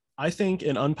like? I think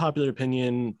an unpopular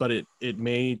opinion, but it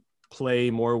may play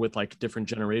more with like different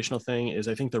generational thing is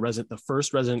I think the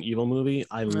first Resident Evil movie.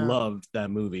 I loved that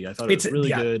movie. I thought it was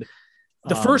really good.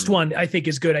 The first one I think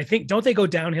is good. I think don't they go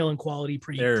downhill in quality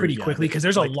pretty quickly because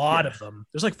there's a lot of them.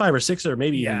 There's like 5 or 6 or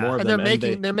maybe even more. And of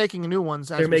them. They're making new ones.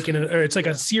 They're making it's like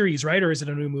a series, right? Or is it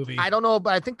a new movie? I don't know,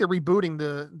 but I think they're rebooting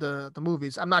the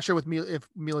movies. I'm not sure if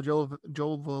Mila John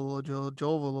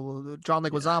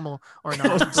Leguizamo or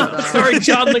not. Sorry,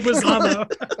 John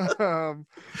Leguizamo.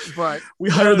 But we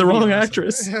hired the wrong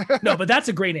actress. No, but that's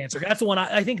a great answer. That's the one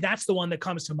I think that's the one that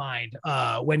comes to mind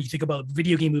when you think about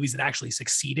video game movies that actually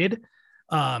succeeded.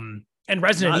 And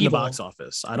Resident Evil box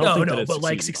office. I don't think but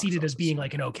like succeeded as being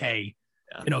like an okay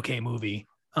movie.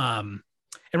 And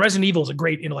Resident Evil is a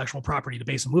great intellectual property to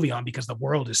base a movie on because the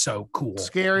world is so cool.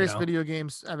 Scariest video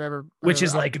games I've ever. Which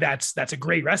is like that's a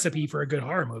great recipe for a good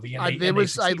horror movie. I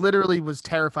literally was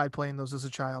terrified playing those as a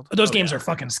child. Those games are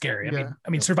fucking scary. I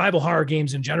mean, survival horror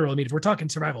games in general. I mean, if we're talking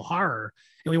survival horror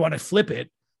and we want to flip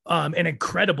it, an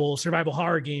incredible survival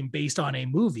horror game based on a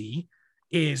movie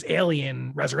is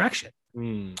Alien Resurrection. Did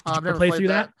you ever play through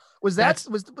that? Was that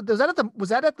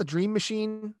at the Dream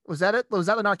Machine? Was that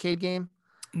an arcade game?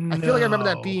 No. I feel like I remember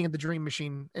that being at the Dream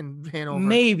Machine in Hanover.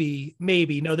 Maybe.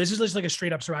 No, this is just like a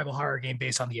straight up survival horror game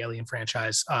based on the Alien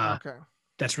franchise. Okay.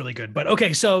 That's really good. But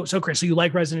okay, so Chris, so you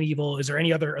like Resident Evil. Are there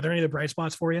any other bright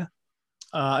spots for you?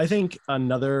 I think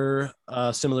another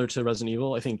similar to Resident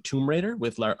Evil, I think Tomb Raider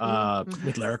with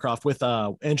Lara Croft with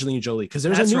Angelina Jolie, because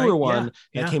there's a newer one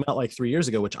that came out like 3 years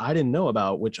ago, which I didn't know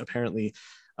about, which apparently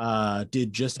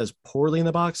did just as poorly in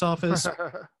the box office.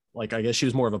 Like I guess she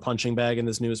was more of a punching bag in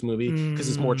this newest movie because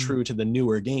it's more true to the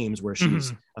newer games where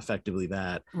she's effectively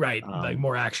that. Right, like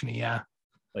more actiony, yeah.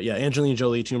 But yeah, Angelina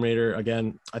Jolie, Tomb Raider,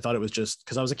 again, I thought it was just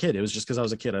because I was a kid. It was just because I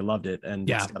was a kid. I loved it, and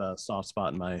it's got a soft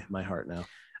spot in my heart now.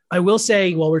 I will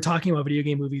say, while we're talking about video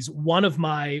game movies, one of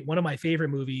my favorite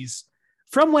movies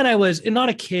from when I was not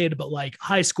a kid, but like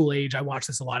high school age, I watched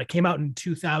this a lot. It came out in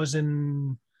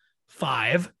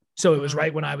 2005. So it was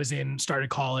right when I was started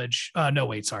college. No,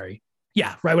 wait, sorry.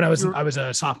 Yeah. Right. When I was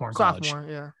a sophomore in college.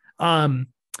 Yeah.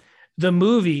 The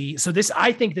movie. So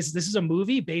I think this is a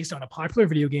movie based on a popular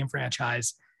video game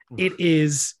franchise. It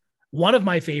is one of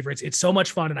my favorites. It's so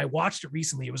much fun. And I watched it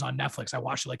recently. It was on Netflix. I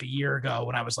watched it like a year ago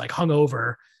when I was like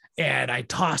hungover. And I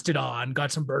tossed it on,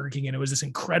 got some Burger King, and it was this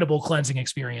incredible cleansing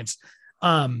experience.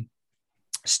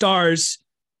 Stars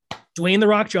Dwayne "The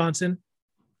Rock" Johnson.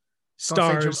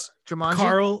 Stars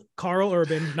Carl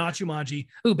Urban, not Jumanji.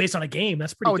 Ooh, based on a game.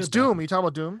 That's pretty good. Oh, it's Doom. Are you talking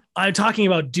about Doom? I'm talking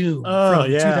about Doom from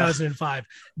 2005.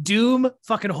 Doom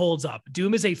fucking holds up.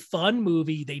 Doom is a fun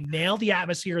movie. They nail the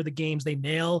atmosphere of the games. They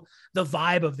nail the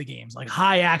vibe of the games, like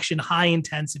high action, high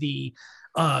intensity.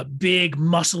 big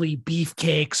muscly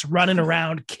beefcakes running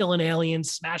around, killing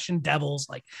aliens, smashing devils.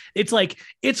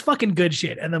 It's fucking good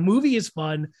shit. And the movie is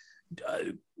fun.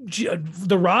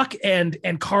 The Rock and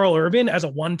Carl Urban as a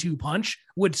 1-2 punch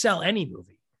would sell any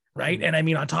movie. Right. And I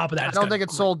mean, on top of that, I don't think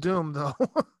it sold Doom though.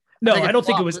 No, I don't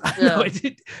think it was. Yeah. No,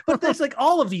 but that's like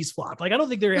all of these flopped. Like I don't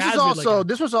think there has been.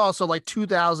 This was also like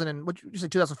 2000 and what you say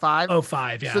 2005. Oh,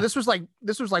 5, yeah. So this was like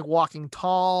Walking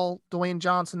Tall, Dwayne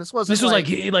Johnson. This was This was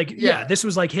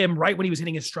him right when he was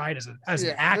hitting his stride as an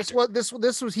actor.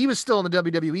 This was he was still in the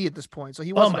WWE at this point, so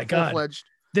he wasn't full-fledged.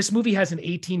 This movie has an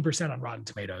 18% on Rotten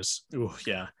Tomatoes. Oh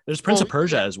yeah, there's Prince of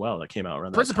Persia as well that came out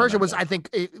around. Prince of Persia was I think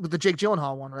with the Jake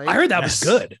Gyllenhaal one, right? I heard that was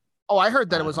good. Oh, I heard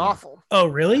that it was awful. Oh,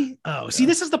 really? Oh, see,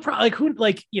 this is the problem. It's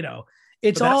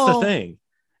but all. That's the thing.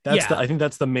 I think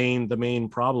that's the main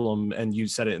problem. And you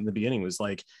said it in the beginning was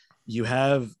like, you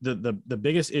have the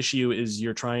biggest issue is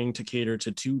you're trying to cater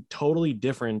to two totally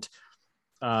different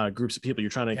groups of people. You're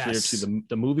trying to cater to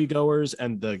the moviegoers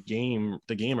and the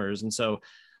gamers. And so,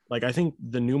 like, I think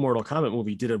the new Mortal Kombat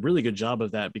movie did a really good job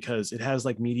of that because it has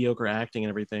like mediocre acting and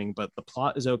everything, but the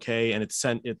plot is okay and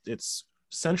it's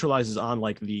centralizes on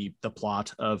like the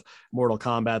plot of Mortal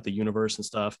Kombat, the universe and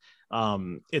stuff.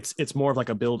 It's more of like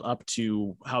a build up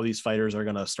to how these fighters are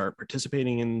going to start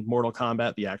participating in Mortal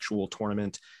Kombat, the actual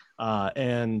tournament.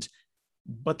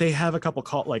 But they have a couple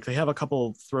throwbacks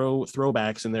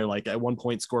in there. Like at one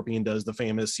point, Scorpion does the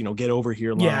famous, get over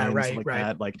here lines,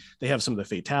 that. Like they have some of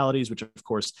the fatalities, which of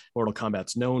course Mortal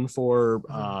Kombat's known for,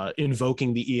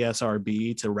 invoking the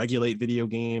ESRB to regulate video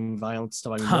game violence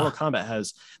stuff. I mean, Mortal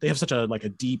Kombat they have such a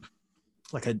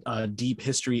deep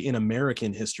history in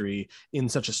American history in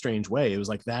such a strange way. It was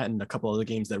like that and a couple other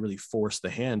games that really forced the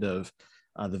hand of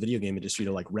the video game industry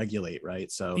to like regulate,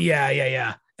 right? So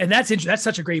yeah. And that's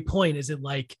such a great point. Is it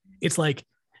like, it's like,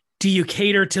 do you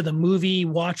cater to the movie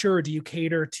watcher or do you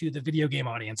cater to the video game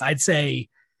audience? I'd say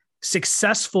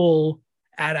successful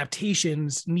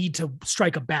adaptations need to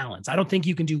strike a balance. I don't think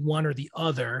you can do one or the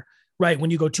other, right?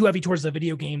 When you go too heavy towards the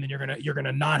video game, then you're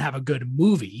gonna not have a good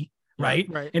movie, right?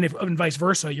 And vice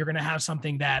versa, you're gonna have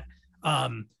something that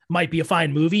might be a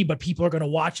fine movie, but people are going to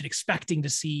watch it expecting to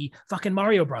see fucking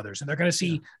Mario Brothers, and they're going to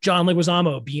see John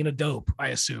Leguizamo being a dope, I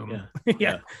assume.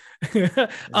 Yeah.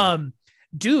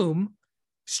 Doom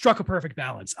struck a perfect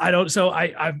balance. I'm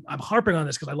harping on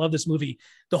this because I love this movie.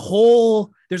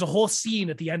 There's a whole scene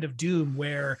at the end of Doom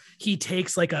where he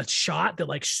takes like a shot that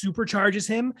like supercharges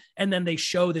him, and then they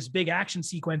show this big action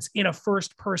sequence in a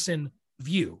first person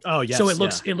view. Oh yes. So it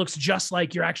looks just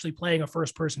like you're actually playing a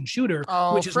first person shooter,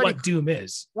 which is what Doom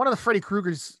is. One of the Freddy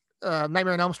Krueger's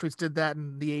Nightmare on Elm Street did that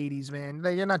in the 80s, man.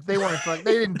 They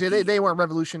weren't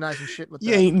revolutionizing shit with that.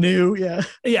 You ain't new,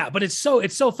 yeah, but it's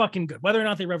so fucking good. Whether or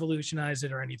not they revolutionized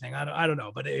it or anything, I don't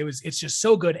know, but it's just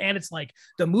so good. And it's like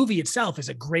the movie itself is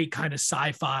a great kind of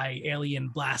sci-fi alien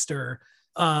blaster.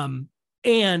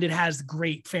 And it has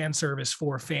great fan service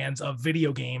for fans of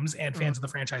video games and fans of the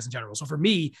franchise in general. So for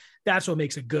me, that's what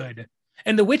makes it good.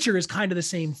 And The Witcher is kind of the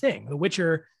same thing. The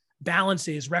Witcher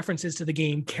balances references to the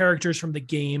game, characters from the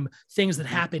game, things that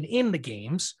happen in the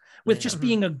games, with just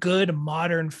being a good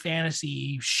modern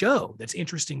fantasy show that's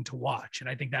interesting to watch. And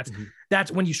I think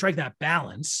that's when you strike that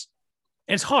balance.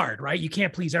 And it's hard, right? You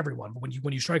can't please everyone, but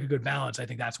when you strike a good balance, I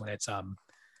think that's when it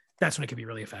can be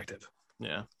really effective.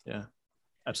 Yeah,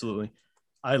 absolutely.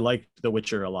 I liked The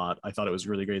Witcher a lot. I thought it was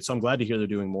really great. So I'm glad to hear they're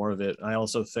doing more of it. I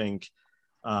also think,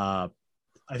 I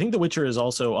think The Witcher is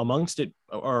also amongst it,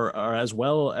 or as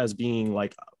well as being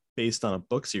like based on a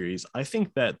book series. I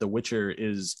think that The Witcher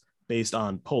is based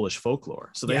on Polish folklore.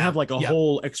 So they have like a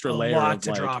whole extra layer lot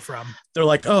to draw from. They're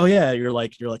like, oh yeah, you're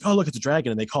like, oh look, it's a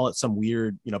dragon, and they call it some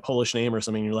weird, Polish name or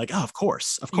something. You're like, oh, of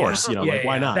course,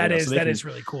 why not? That is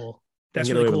really cool. That's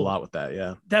really cool. A lot with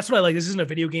that, That's what I like. This isn't a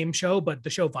video game show, but the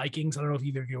show Vikings, I don't know if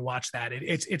either of you watched that.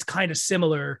 It's kind of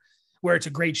similar, where it's a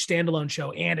great standalone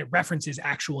show and it references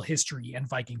actual history and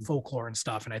Viking folklore and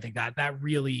stuff. And I think that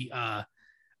really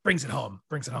brings it home.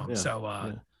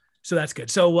 Yeah. So that's good.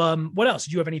 So what else?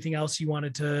 Do you have anything else you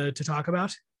wanted to talk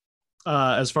about?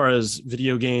 As far as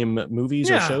video game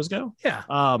movies or shows go?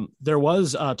 There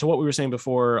was, to what we were saying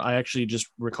before, I actually just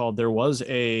recalled there was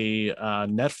a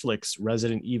Netflix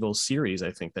Resident Evil series,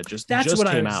 I think, that just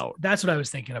came out. That's what I was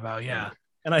thinking about, yeah.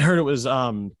 And I heard it was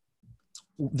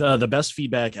the best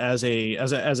feedback as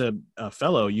a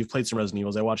fellow. You've played some Resident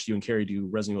Evils. I watched you and Carrie do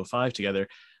Resident Evil 5 together.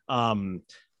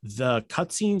 The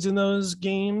cutscenes in those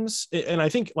games, and I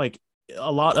think like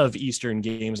a lot of Eastern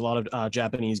games, a lot of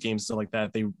Japanese games, stuff like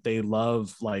that. They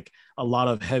love like a lot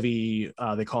of heavy,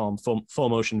 they call them full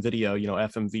motion video,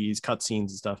 FMVs, cutscenes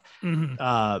and stuff.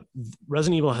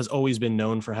 Resident Evil has always been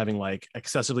known for having like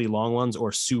excessively long ones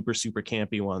or super, super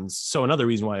campy ones. So another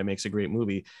reason why it makes a great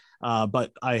movie.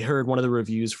 But I heard one of the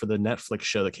reviews for the Netflix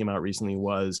show that came out recently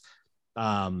was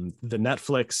the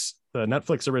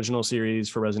Netflix original series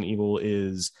for Resident Evil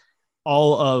is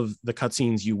all of the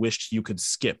cutscenes you wished you could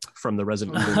skip from the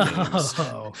Resident Evil games.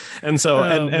 And so,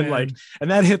 and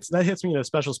that hits me in a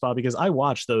special spot because I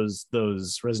watched those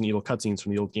Resident Evil cutscenes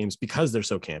from the old games because they're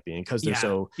so campy and because they're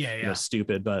so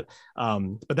stupid. But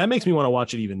that makes me want to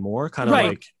watch it even more. Kind of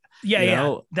like,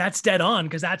 that's dead on.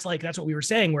 Cause that's what we were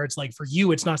saying, where it's like, for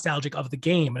you, it's nostalgic of the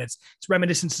game and it's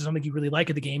reminiscent to something you really like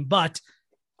of the game, but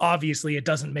obviously it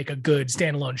doesn't make a good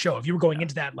standalone show. If you were going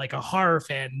into that like a horror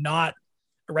fan, not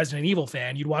a Resident Evil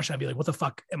fan, you'd watch that and be like, what the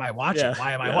fuck am I watching?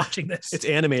 Why am I watching this? It's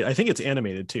animated. I think it's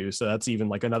animated too. So that's even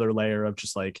like another layer of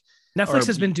just like Netflix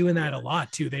has been doing that a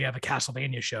lot too. They have a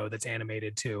Castlevania show that's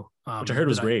animated too. Which I heard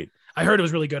was great. I heard it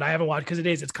was really good. I haven't watched because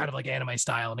it's kind of like anime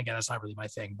style. And again, that's not really my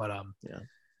thing, but I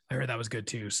heard that was good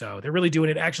too. So they're really doing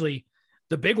it. Actually,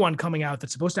 the big one coming out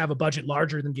that's supposed to have a budget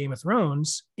larger than Game of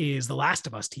Thrones is the Last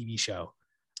of Us TV show,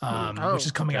 which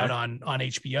is coming out on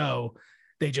HBO.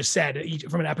 They just said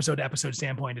from an episode to episode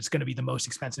standpoint, it's going to be the most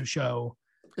expensive show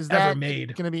ever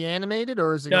made. Going to be animated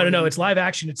or is it? No. It's live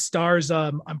action. It stars.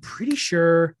 I'm pretty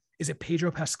sure. Is it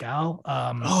Pedro Pascal?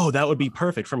 That would be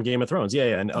perfect from Game of Thrones.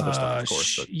 Yeah, and other stuff, of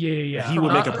course. Yeah. He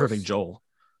would make a perfect Joel.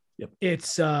 Yep.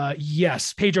 It's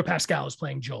yes, Pedro Pascal is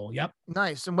playing Joel. Yep.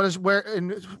 Nice. And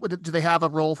do they have a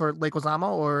role for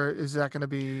Leguizamo, or is that going to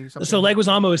be something? So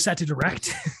Leguizamo is set to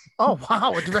direct. Oh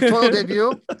wow, a directorial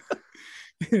debut.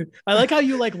 I like how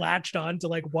you like latched on to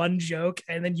like one joke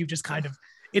and then you just kind of,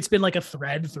 it's been like a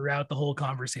thread throughout the whole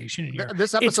conversation. And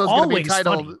this episode is going to be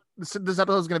titled. This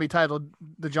episode is going to be titled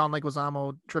 "The John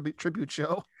Leguizamo Tribute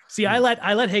Show." See, I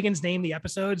let Higgins name the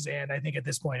episodes, and I think at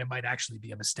this point it might actually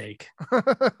be a mistake.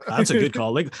 That's a good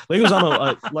call.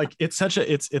 Leguizamo,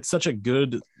 it's such a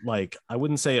good, like, I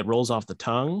wouldn't say it rolls off the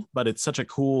tongue, but it's such a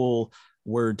cool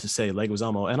word to say,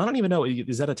 Leguizamo. And I don't even know,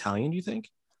 is that Italian? Do you think?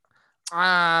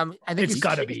 I think it's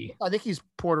got to be. I think he's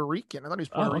Puerto Rican. I thought he was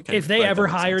Puerto Rican. If they ever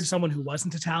hired someone who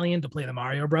wasn't Italian to play the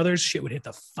Mario Brothers, shit would hit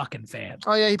the fucking fan.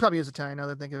 Oh yeah, he probably is Italian. Now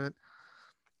that I think of it.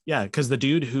 Yeah, because the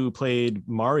dude who played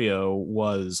Mario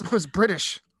was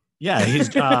British. Yeah, he's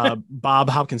Bob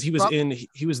Hopkins. He was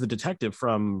the detective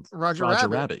from Roger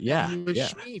Rabbit. Yeah, he was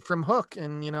Shmi from Hook,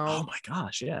 and Oh my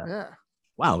gosh, yeah. Yeah.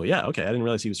 Wow. Yeah. Okay. I didn't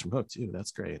realize he was from Hook too.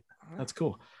 That's great. That's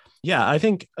cool. Yeah, I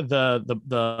think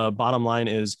the bottom line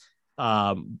is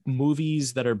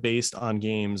movies that are based on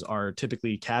games are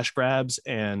typically cash grabs,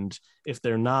 and if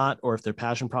they're not, or if they're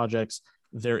passion projects,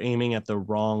 they're aiming at the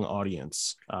wrong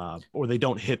audience, or they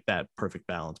don't hit that perfect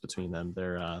balance between them.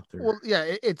 Well,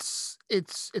 yeah, it's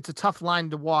a tough line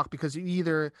to walk, because you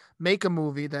either make a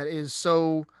movie that is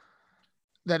so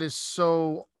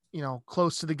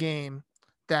close to the game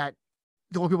that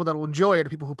the only people that will enjoy it are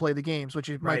people who play the games, which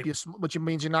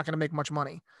means you're not going to make much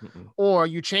money. Mm-mm. Or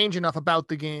you change enough about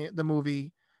the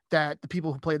movie that the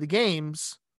people who play the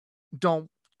games don't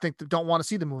want to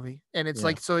see the movie. And it's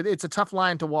it's a tough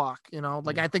line to walk,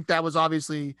 I think that was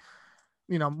obviously,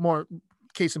 more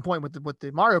case in point with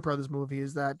the Mario Brothers movie,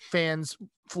 is that fans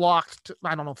flocked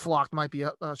might be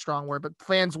a strong word, but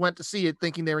fans went to see it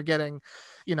thinking they were getting,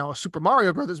 a Super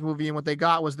Mario Brothers movie. And what they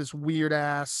got was this weird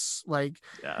ass,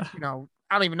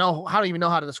 I don't even know how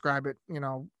to describe it.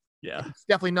 It's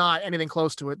definitely not anything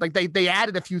close to it. Like they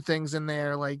added a few things in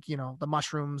there, like, the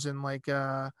mushrooms and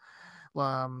the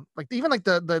guards,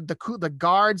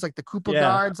 like the Koopa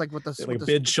guards, like with the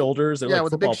big shoulders,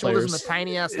 with the big shoulders and the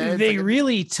tiny ass heads. They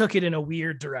really took it in a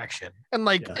weird direction. And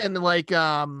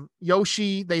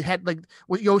Yoshi, they had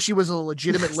Yoshi was a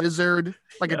legitimate lizard,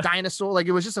 like a dinosaur. Like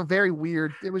it was just very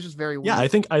weird. Yeah, I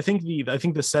think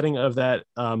the setting of that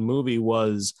movie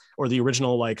was, or the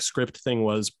original script thing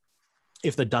was,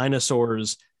 if the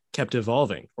dinosaurs kept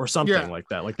evolving or something like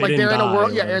that. Like they're in a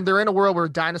world, and they're in a world where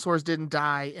dinosaurs didn't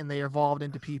die and they evolved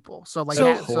into people. So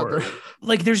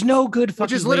there's no good fucking,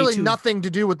 which is literally nothing to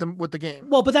do with the game.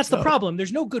 Well, but that's the problem.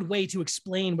 There's no good way to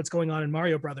explain what's going on in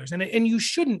Mario Brothers, and you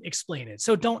shouldn't explain it.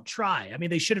 So don't try. I mean,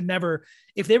 they should have never.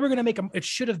 If they were going to make them, it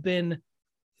should have been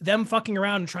them fucking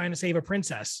around and trying to save a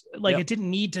princess. It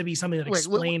didn't need to be something that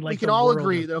explained. We can all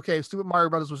agree that Super Mario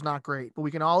Brothers was not great, but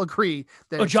we can all agree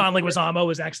that John Leguizamo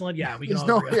was excellent. Yeah, we can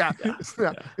all agree.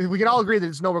 We can all agree that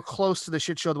it's nowhere close to the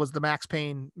shit show that was the Max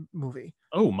Payne movie.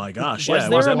 Oh my gosh! Was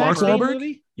there a Mark Wahlberg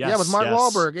movie? Yeah, with Mark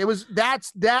Wahlberg. It was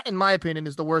that in my opinion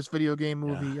is the worst video game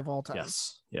movie of all time.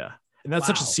 Yes. Yeah. And that's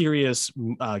such a serious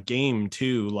game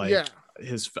too. Like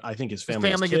I think his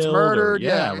family gets murdered.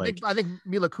 I think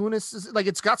Mila Kunis is like,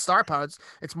 it's got star power.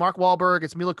 It's Mark Wahlberg.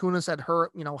 It's Mila Kunis at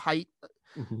her, height.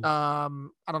 Mm-hmm. I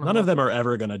don't know. None of them are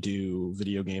ever going to do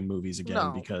video game movies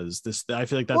again because I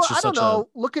feel like that's just such a.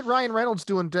 Look at Ryan Reynolds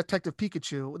doing Detective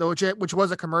Pikachu, which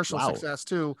was a commercial success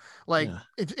too. Like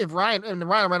if Ryan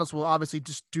Reynolds will obviously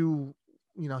just do,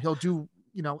 he'll do,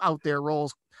 out there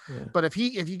roles. Yeah. But if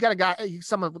you got a guy,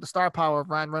 someone with the star power of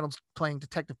Ryan Reynolds playing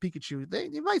Detective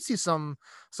Pikachu, you might see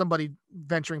somebody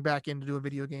venturing back in to do a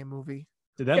video game movie.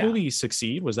 Did that movie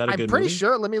succeed? Was that a good movie? I'm pretty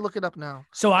sure. Let me look it up now.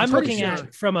 So I'm looking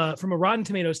at from a Rotten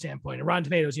Tomatoes standpoint. And Rotten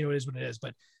Tomatoes, it is what it is.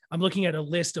 But I'm looking at a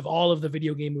list of all of the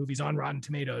video game movies on Rotten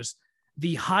Tomatoes.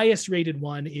 The highest rated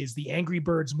one is the Angry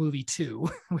Birds Movie 2,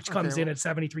 which comes in at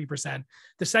 73%.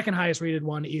 The second highest rated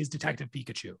one is Detective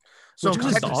Pikachu. So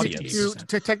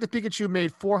Detective Pikachu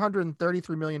made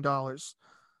 $433 million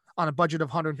on a budget of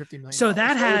 $150 million. So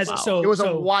that it was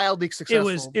a wildly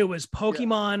successful. It was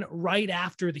Pokemon right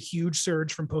after the huge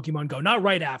surge from Pokemon Go. Not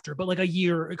right after, but like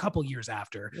a couple years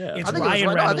after. Yeah. I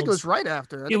think it was right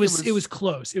after. It was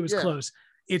close. It was close.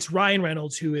 It's Ryan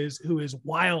Reynolds who is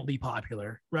wildly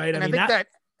popular, right? And I think that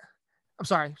I'm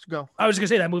sorry, go. I was gonna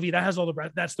say that movie that has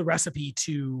that's the recipe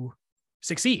to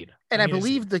succeed. And I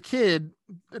believe the kid,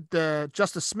 the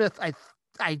Justice Smith,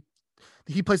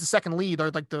 he plays the second lead, or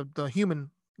like the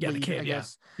human. Yeah, lead, the kid. I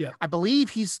guess. Yeah. I believe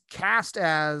he's cast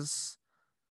as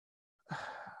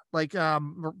like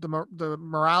the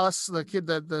Morales, the kid,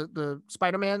 the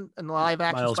Spider-Man and the live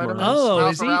action Spider-Man.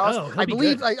 Is he? Oh, I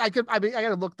believe I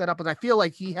gotta look that up, but I feel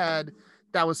like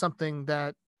that was something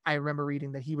that I remember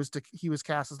reading, that he was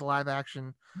cast as the live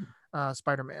action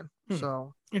Spider-Man.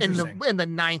 So in the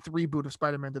 9th reboot of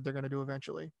Spider-Man that they're going to do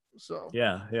eventually. So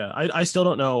yeah. I still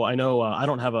don't know. I know I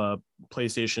don't have a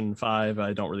PlayStation 5.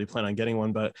 I don't really plan on getting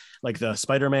one, but like the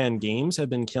Spider-Man games have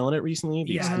been killing it recently.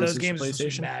 Yeah, those games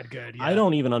are mad good. Yeah. I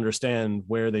don't even understand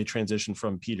where they transitioned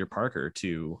from Peter Parker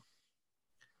to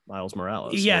Miles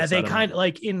Morales. Yeah, they kind of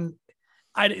like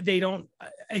they don't.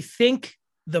 I think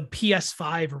the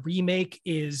PS5 remake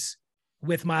is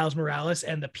with Miles Morales,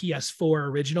 and the PS4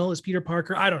 original is Peter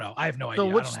Parker. I don't know. I have no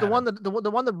idea. So the one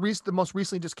that most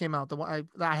recently just came out. The one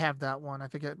I have that one. I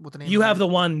forget what the name. You have the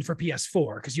one for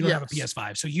PS4 because you don't have a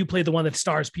PS5. So you play the one that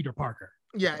stars Peter Parker.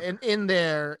 Yeah, and in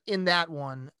that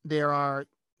one,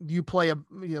 you play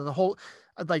the whole,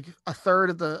 like a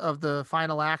third of the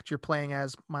final act you're playing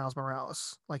as Miles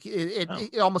Morales. Like it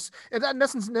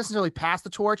doesn't necessarily pass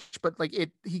the torch, but like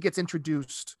he gets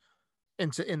introduced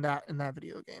in that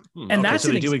video game. And that's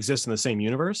so they do exist in the same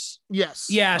universe. Yes.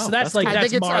 Yeah. So that's like, I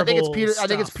think it's Peter. Stuff. I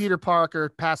think it's Peter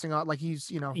Parker passing on, like he's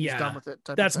done with it.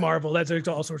 That's Marvel. That's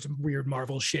all sorts of weird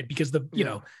Marvel shit, because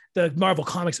the Marvel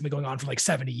comics have been going on for like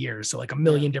 70 years. So like a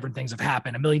million different things have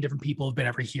happened. A million different people have been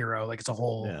every hero. Like it's a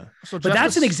whole. Yeah. But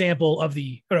that's an example of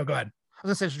the. Oh no, go ahead. I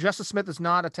was gonna say Justice Smith is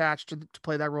not attached to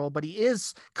play that role, but he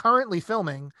is currently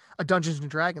filming a Dungeons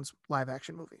and Dragons live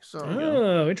action movie.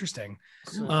 So interesting.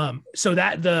 So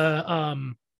that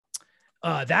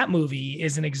that movie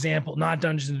is an example, not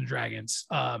Dungeons and Dragons.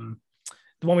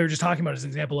 The one we were just talking about is an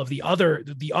example of the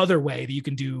other way that you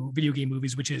can do video game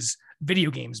movies, which is video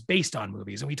games based on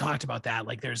movies. And we talked about that.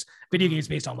 Like there's video games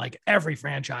based on like every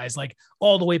franchise, like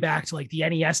all the way back to like the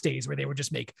NES days where they would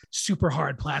just make super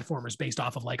hard platformers based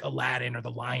off of like Aladdin or The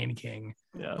Lion King.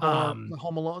 Yeah. The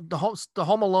Home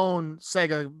Alone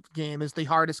Sega game is the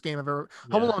hardest game I've ever.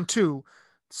 Yeah. Home Alone 2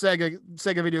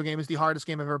 Sega video game is the hardest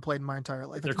game I've ever played in my entire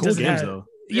life. They're cool games though.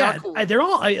 Yeah, cool. They're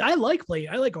all. I like playing.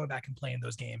 I like going back and playing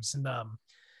those games, and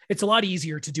it's a lot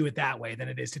easier to do it that way than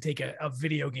it is to take a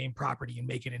video game property and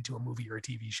make it into a movie or a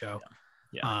TV show.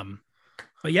 Yeah.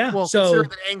 But yeah, well, so consider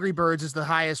that Angry Birds is the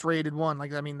highest rated one.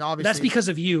 Like, I mean, obviously that's because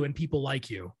of you and people like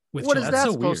you. What is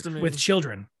that supposed to mean? With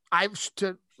children?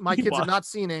 My kids have not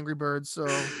seen Angry Birds, so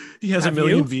he has a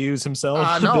million views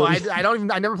himself. No, I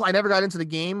never got into the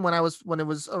game when it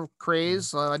was a craze.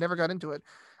 So I never got into it.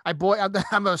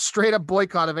 I'm a straight up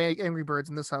boycott of Angry Birds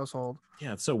in this household.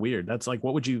 Yeah, it's so weird. That's like,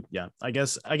 what would you? Yeah, I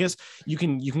guess you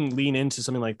can lean into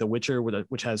something like The Witcher,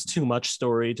 which has too much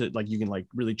story to like, you can like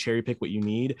really cherry pick what you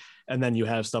need, and then you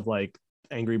have stuff like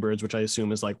Angry Birds, which I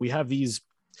assume is like, we have these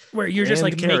where you're just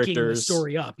like making the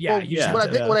story up. Yeah,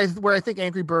 where I think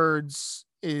Angry Birds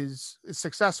is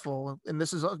successful, and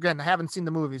this is, again, I haven't seen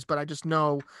the movies, but I just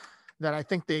know that I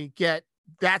think they get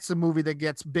that's a movie that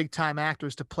gets big time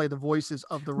actors to play the voices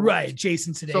of the roles. Right.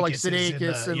 Jason Sudeikis. So like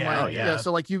Sudeikis and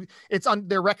so like it's on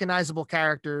they're recognizable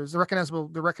characters, they're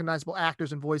recognizable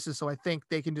actors and voices. So I think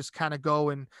they can just kind of go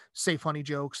and say funny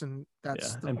jokes, and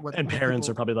that's and parents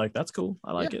are probably like, that's cool.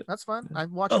 I like it. That's fun. I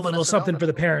watch a little something for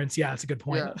the parents. Yeah, it's a good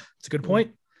point. Yeah. It's a good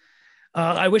point.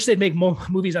 I wish they'd make more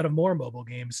movies out of more mobile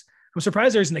games. I'm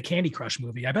surprised there isn't a Candy Crush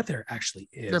movie. I bet there actually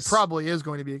is. There probably is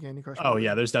going to be a Candy Crush movie. Oh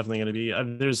yeah, there's definitely going to be.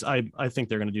 I think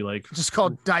they're going to do like just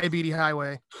called Diabetes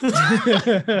Highway.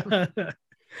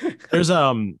 There's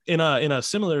in a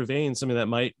similar vein, something that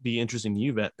might be interesting to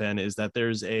you, Ben, is that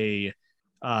there's a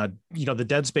the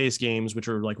Dead Space games, which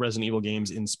are like Resident Evil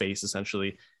games in space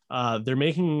essentially. They're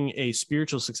making a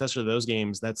spiritual successor to those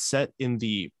games that's set in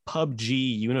the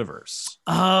PUBG universe.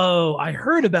 Oh, I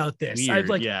heard about this. Weird,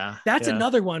 that's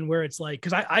another one where it's like,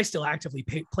 because I still actively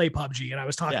play PUBG, and I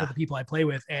was talking with the people I play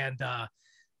with, and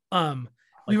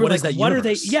we were like, what are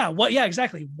they? Yeah,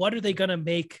 exactly. What are they gonna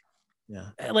make? Yeah,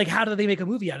 like how do they make a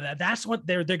movie out of that? That's what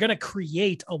they're gonna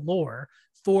create a lore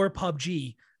for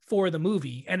PUBG for the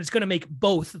movie, and it's gonna make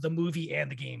both the movie and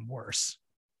the game worse.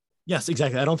 Yes,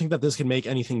 exactly. I don't think that this can make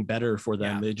anything better for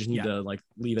them. They just need to like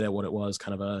leave it at what it was,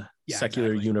 kind of a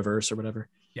secular universe or whatever.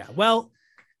 Yeah. Well,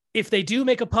 if they do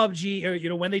make a PUBG,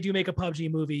 or when they do make a PUBG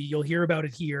movie, you'll hear about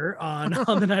it here on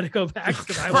the Night I Go Back.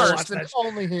 Because I will watch that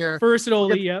only here. First and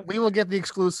only. We will get the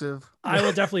exclusive. I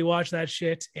will definitely watch that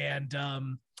shit, and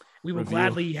we will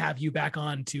gladly have you back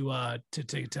on to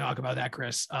talk about that,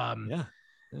 Chris.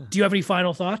 Do you have any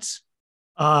final thoughts?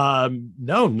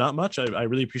 No, not much. I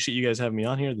really appreciate you guys having me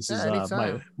on here. This is one of my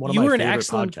favorite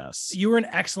podcasts. You were an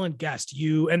excellent guest.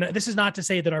 And this is not to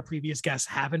say that our previous guests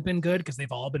haven't been good, because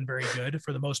they've all been very good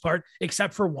for the most part,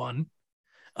 except for one.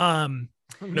 Know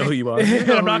who you are.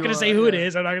 I'm not going to say who it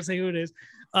is. I'm not going to say who it is.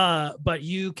 But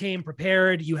you came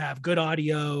prepared. You have good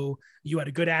audio. You had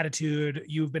a good attitude.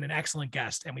 You've been an excellent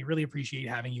guest, and we really appreciate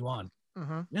having you on.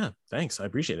 Mm-hmm. Yeah, thanks. I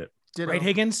appreciate it. Ditto. Right,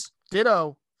 Higgins?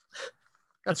 Ditto.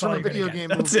 That's from a video game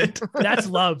movie. That's it. That's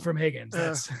love from Higgins.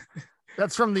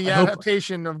 That's from the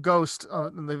adaptation of Ghost, the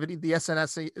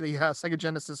SNS, the Sega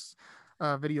Genesis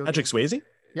video. Patrick Swayze?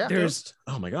 Yeah.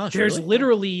 Oh my gosh. There's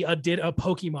literally a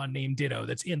Pokemon named Ditto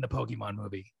that's in the Pokemon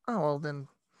movie. Oh, well then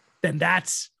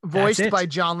that's voiced by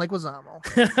John Leguizamo.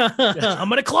 I'm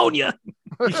gonna clone you.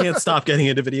 You can't stop getting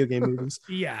into video game movies.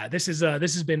 Yeah, this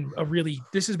has been a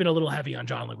little heavy on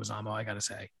John Leguizamo, I gotta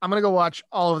say. I'm gonna go watch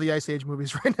all of the Ice Age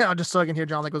movies right now just so I can hear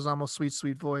John Leguizamo's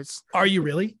sweet voice. Are you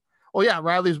really? Oh yeah,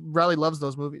 Riley loves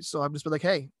those movies, so I'm just like,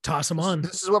 hey, toss them on.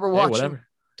 This is what we're watching. Whatever.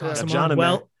 Toss them on.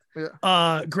 Well,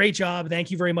 great job.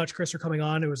 Thank you very much, Chris, for coming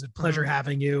on. It was a pleasure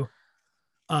having you.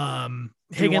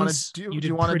 Higgins, do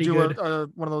you want to do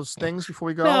one of those things before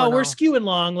we go? No, we're skewing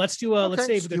long. Let's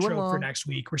save the trope for next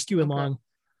week. We're skewing long.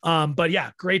 But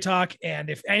yeah, great talk. And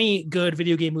if any good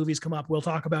video game movies come up, we'll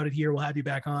talk about it here. We'll have you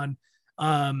back on.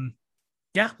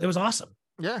 Yeah, it was awesome.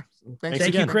 Yeah.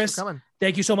 Thank you, Chris.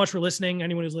 Thank you so much for listening.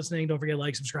 Anyone who's listening, don't forget to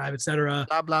like, subscribe, etc.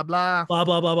 Blah, blah, blah. Blah,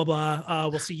 blah, blah, blah, blah.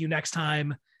 We'll see you next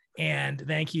time. And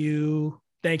thank you.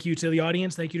 Thank you to the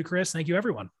audience. Thank you to Chris. Thank you,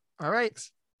 everyone. All right.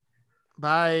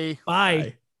 Bye.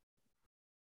 Bye.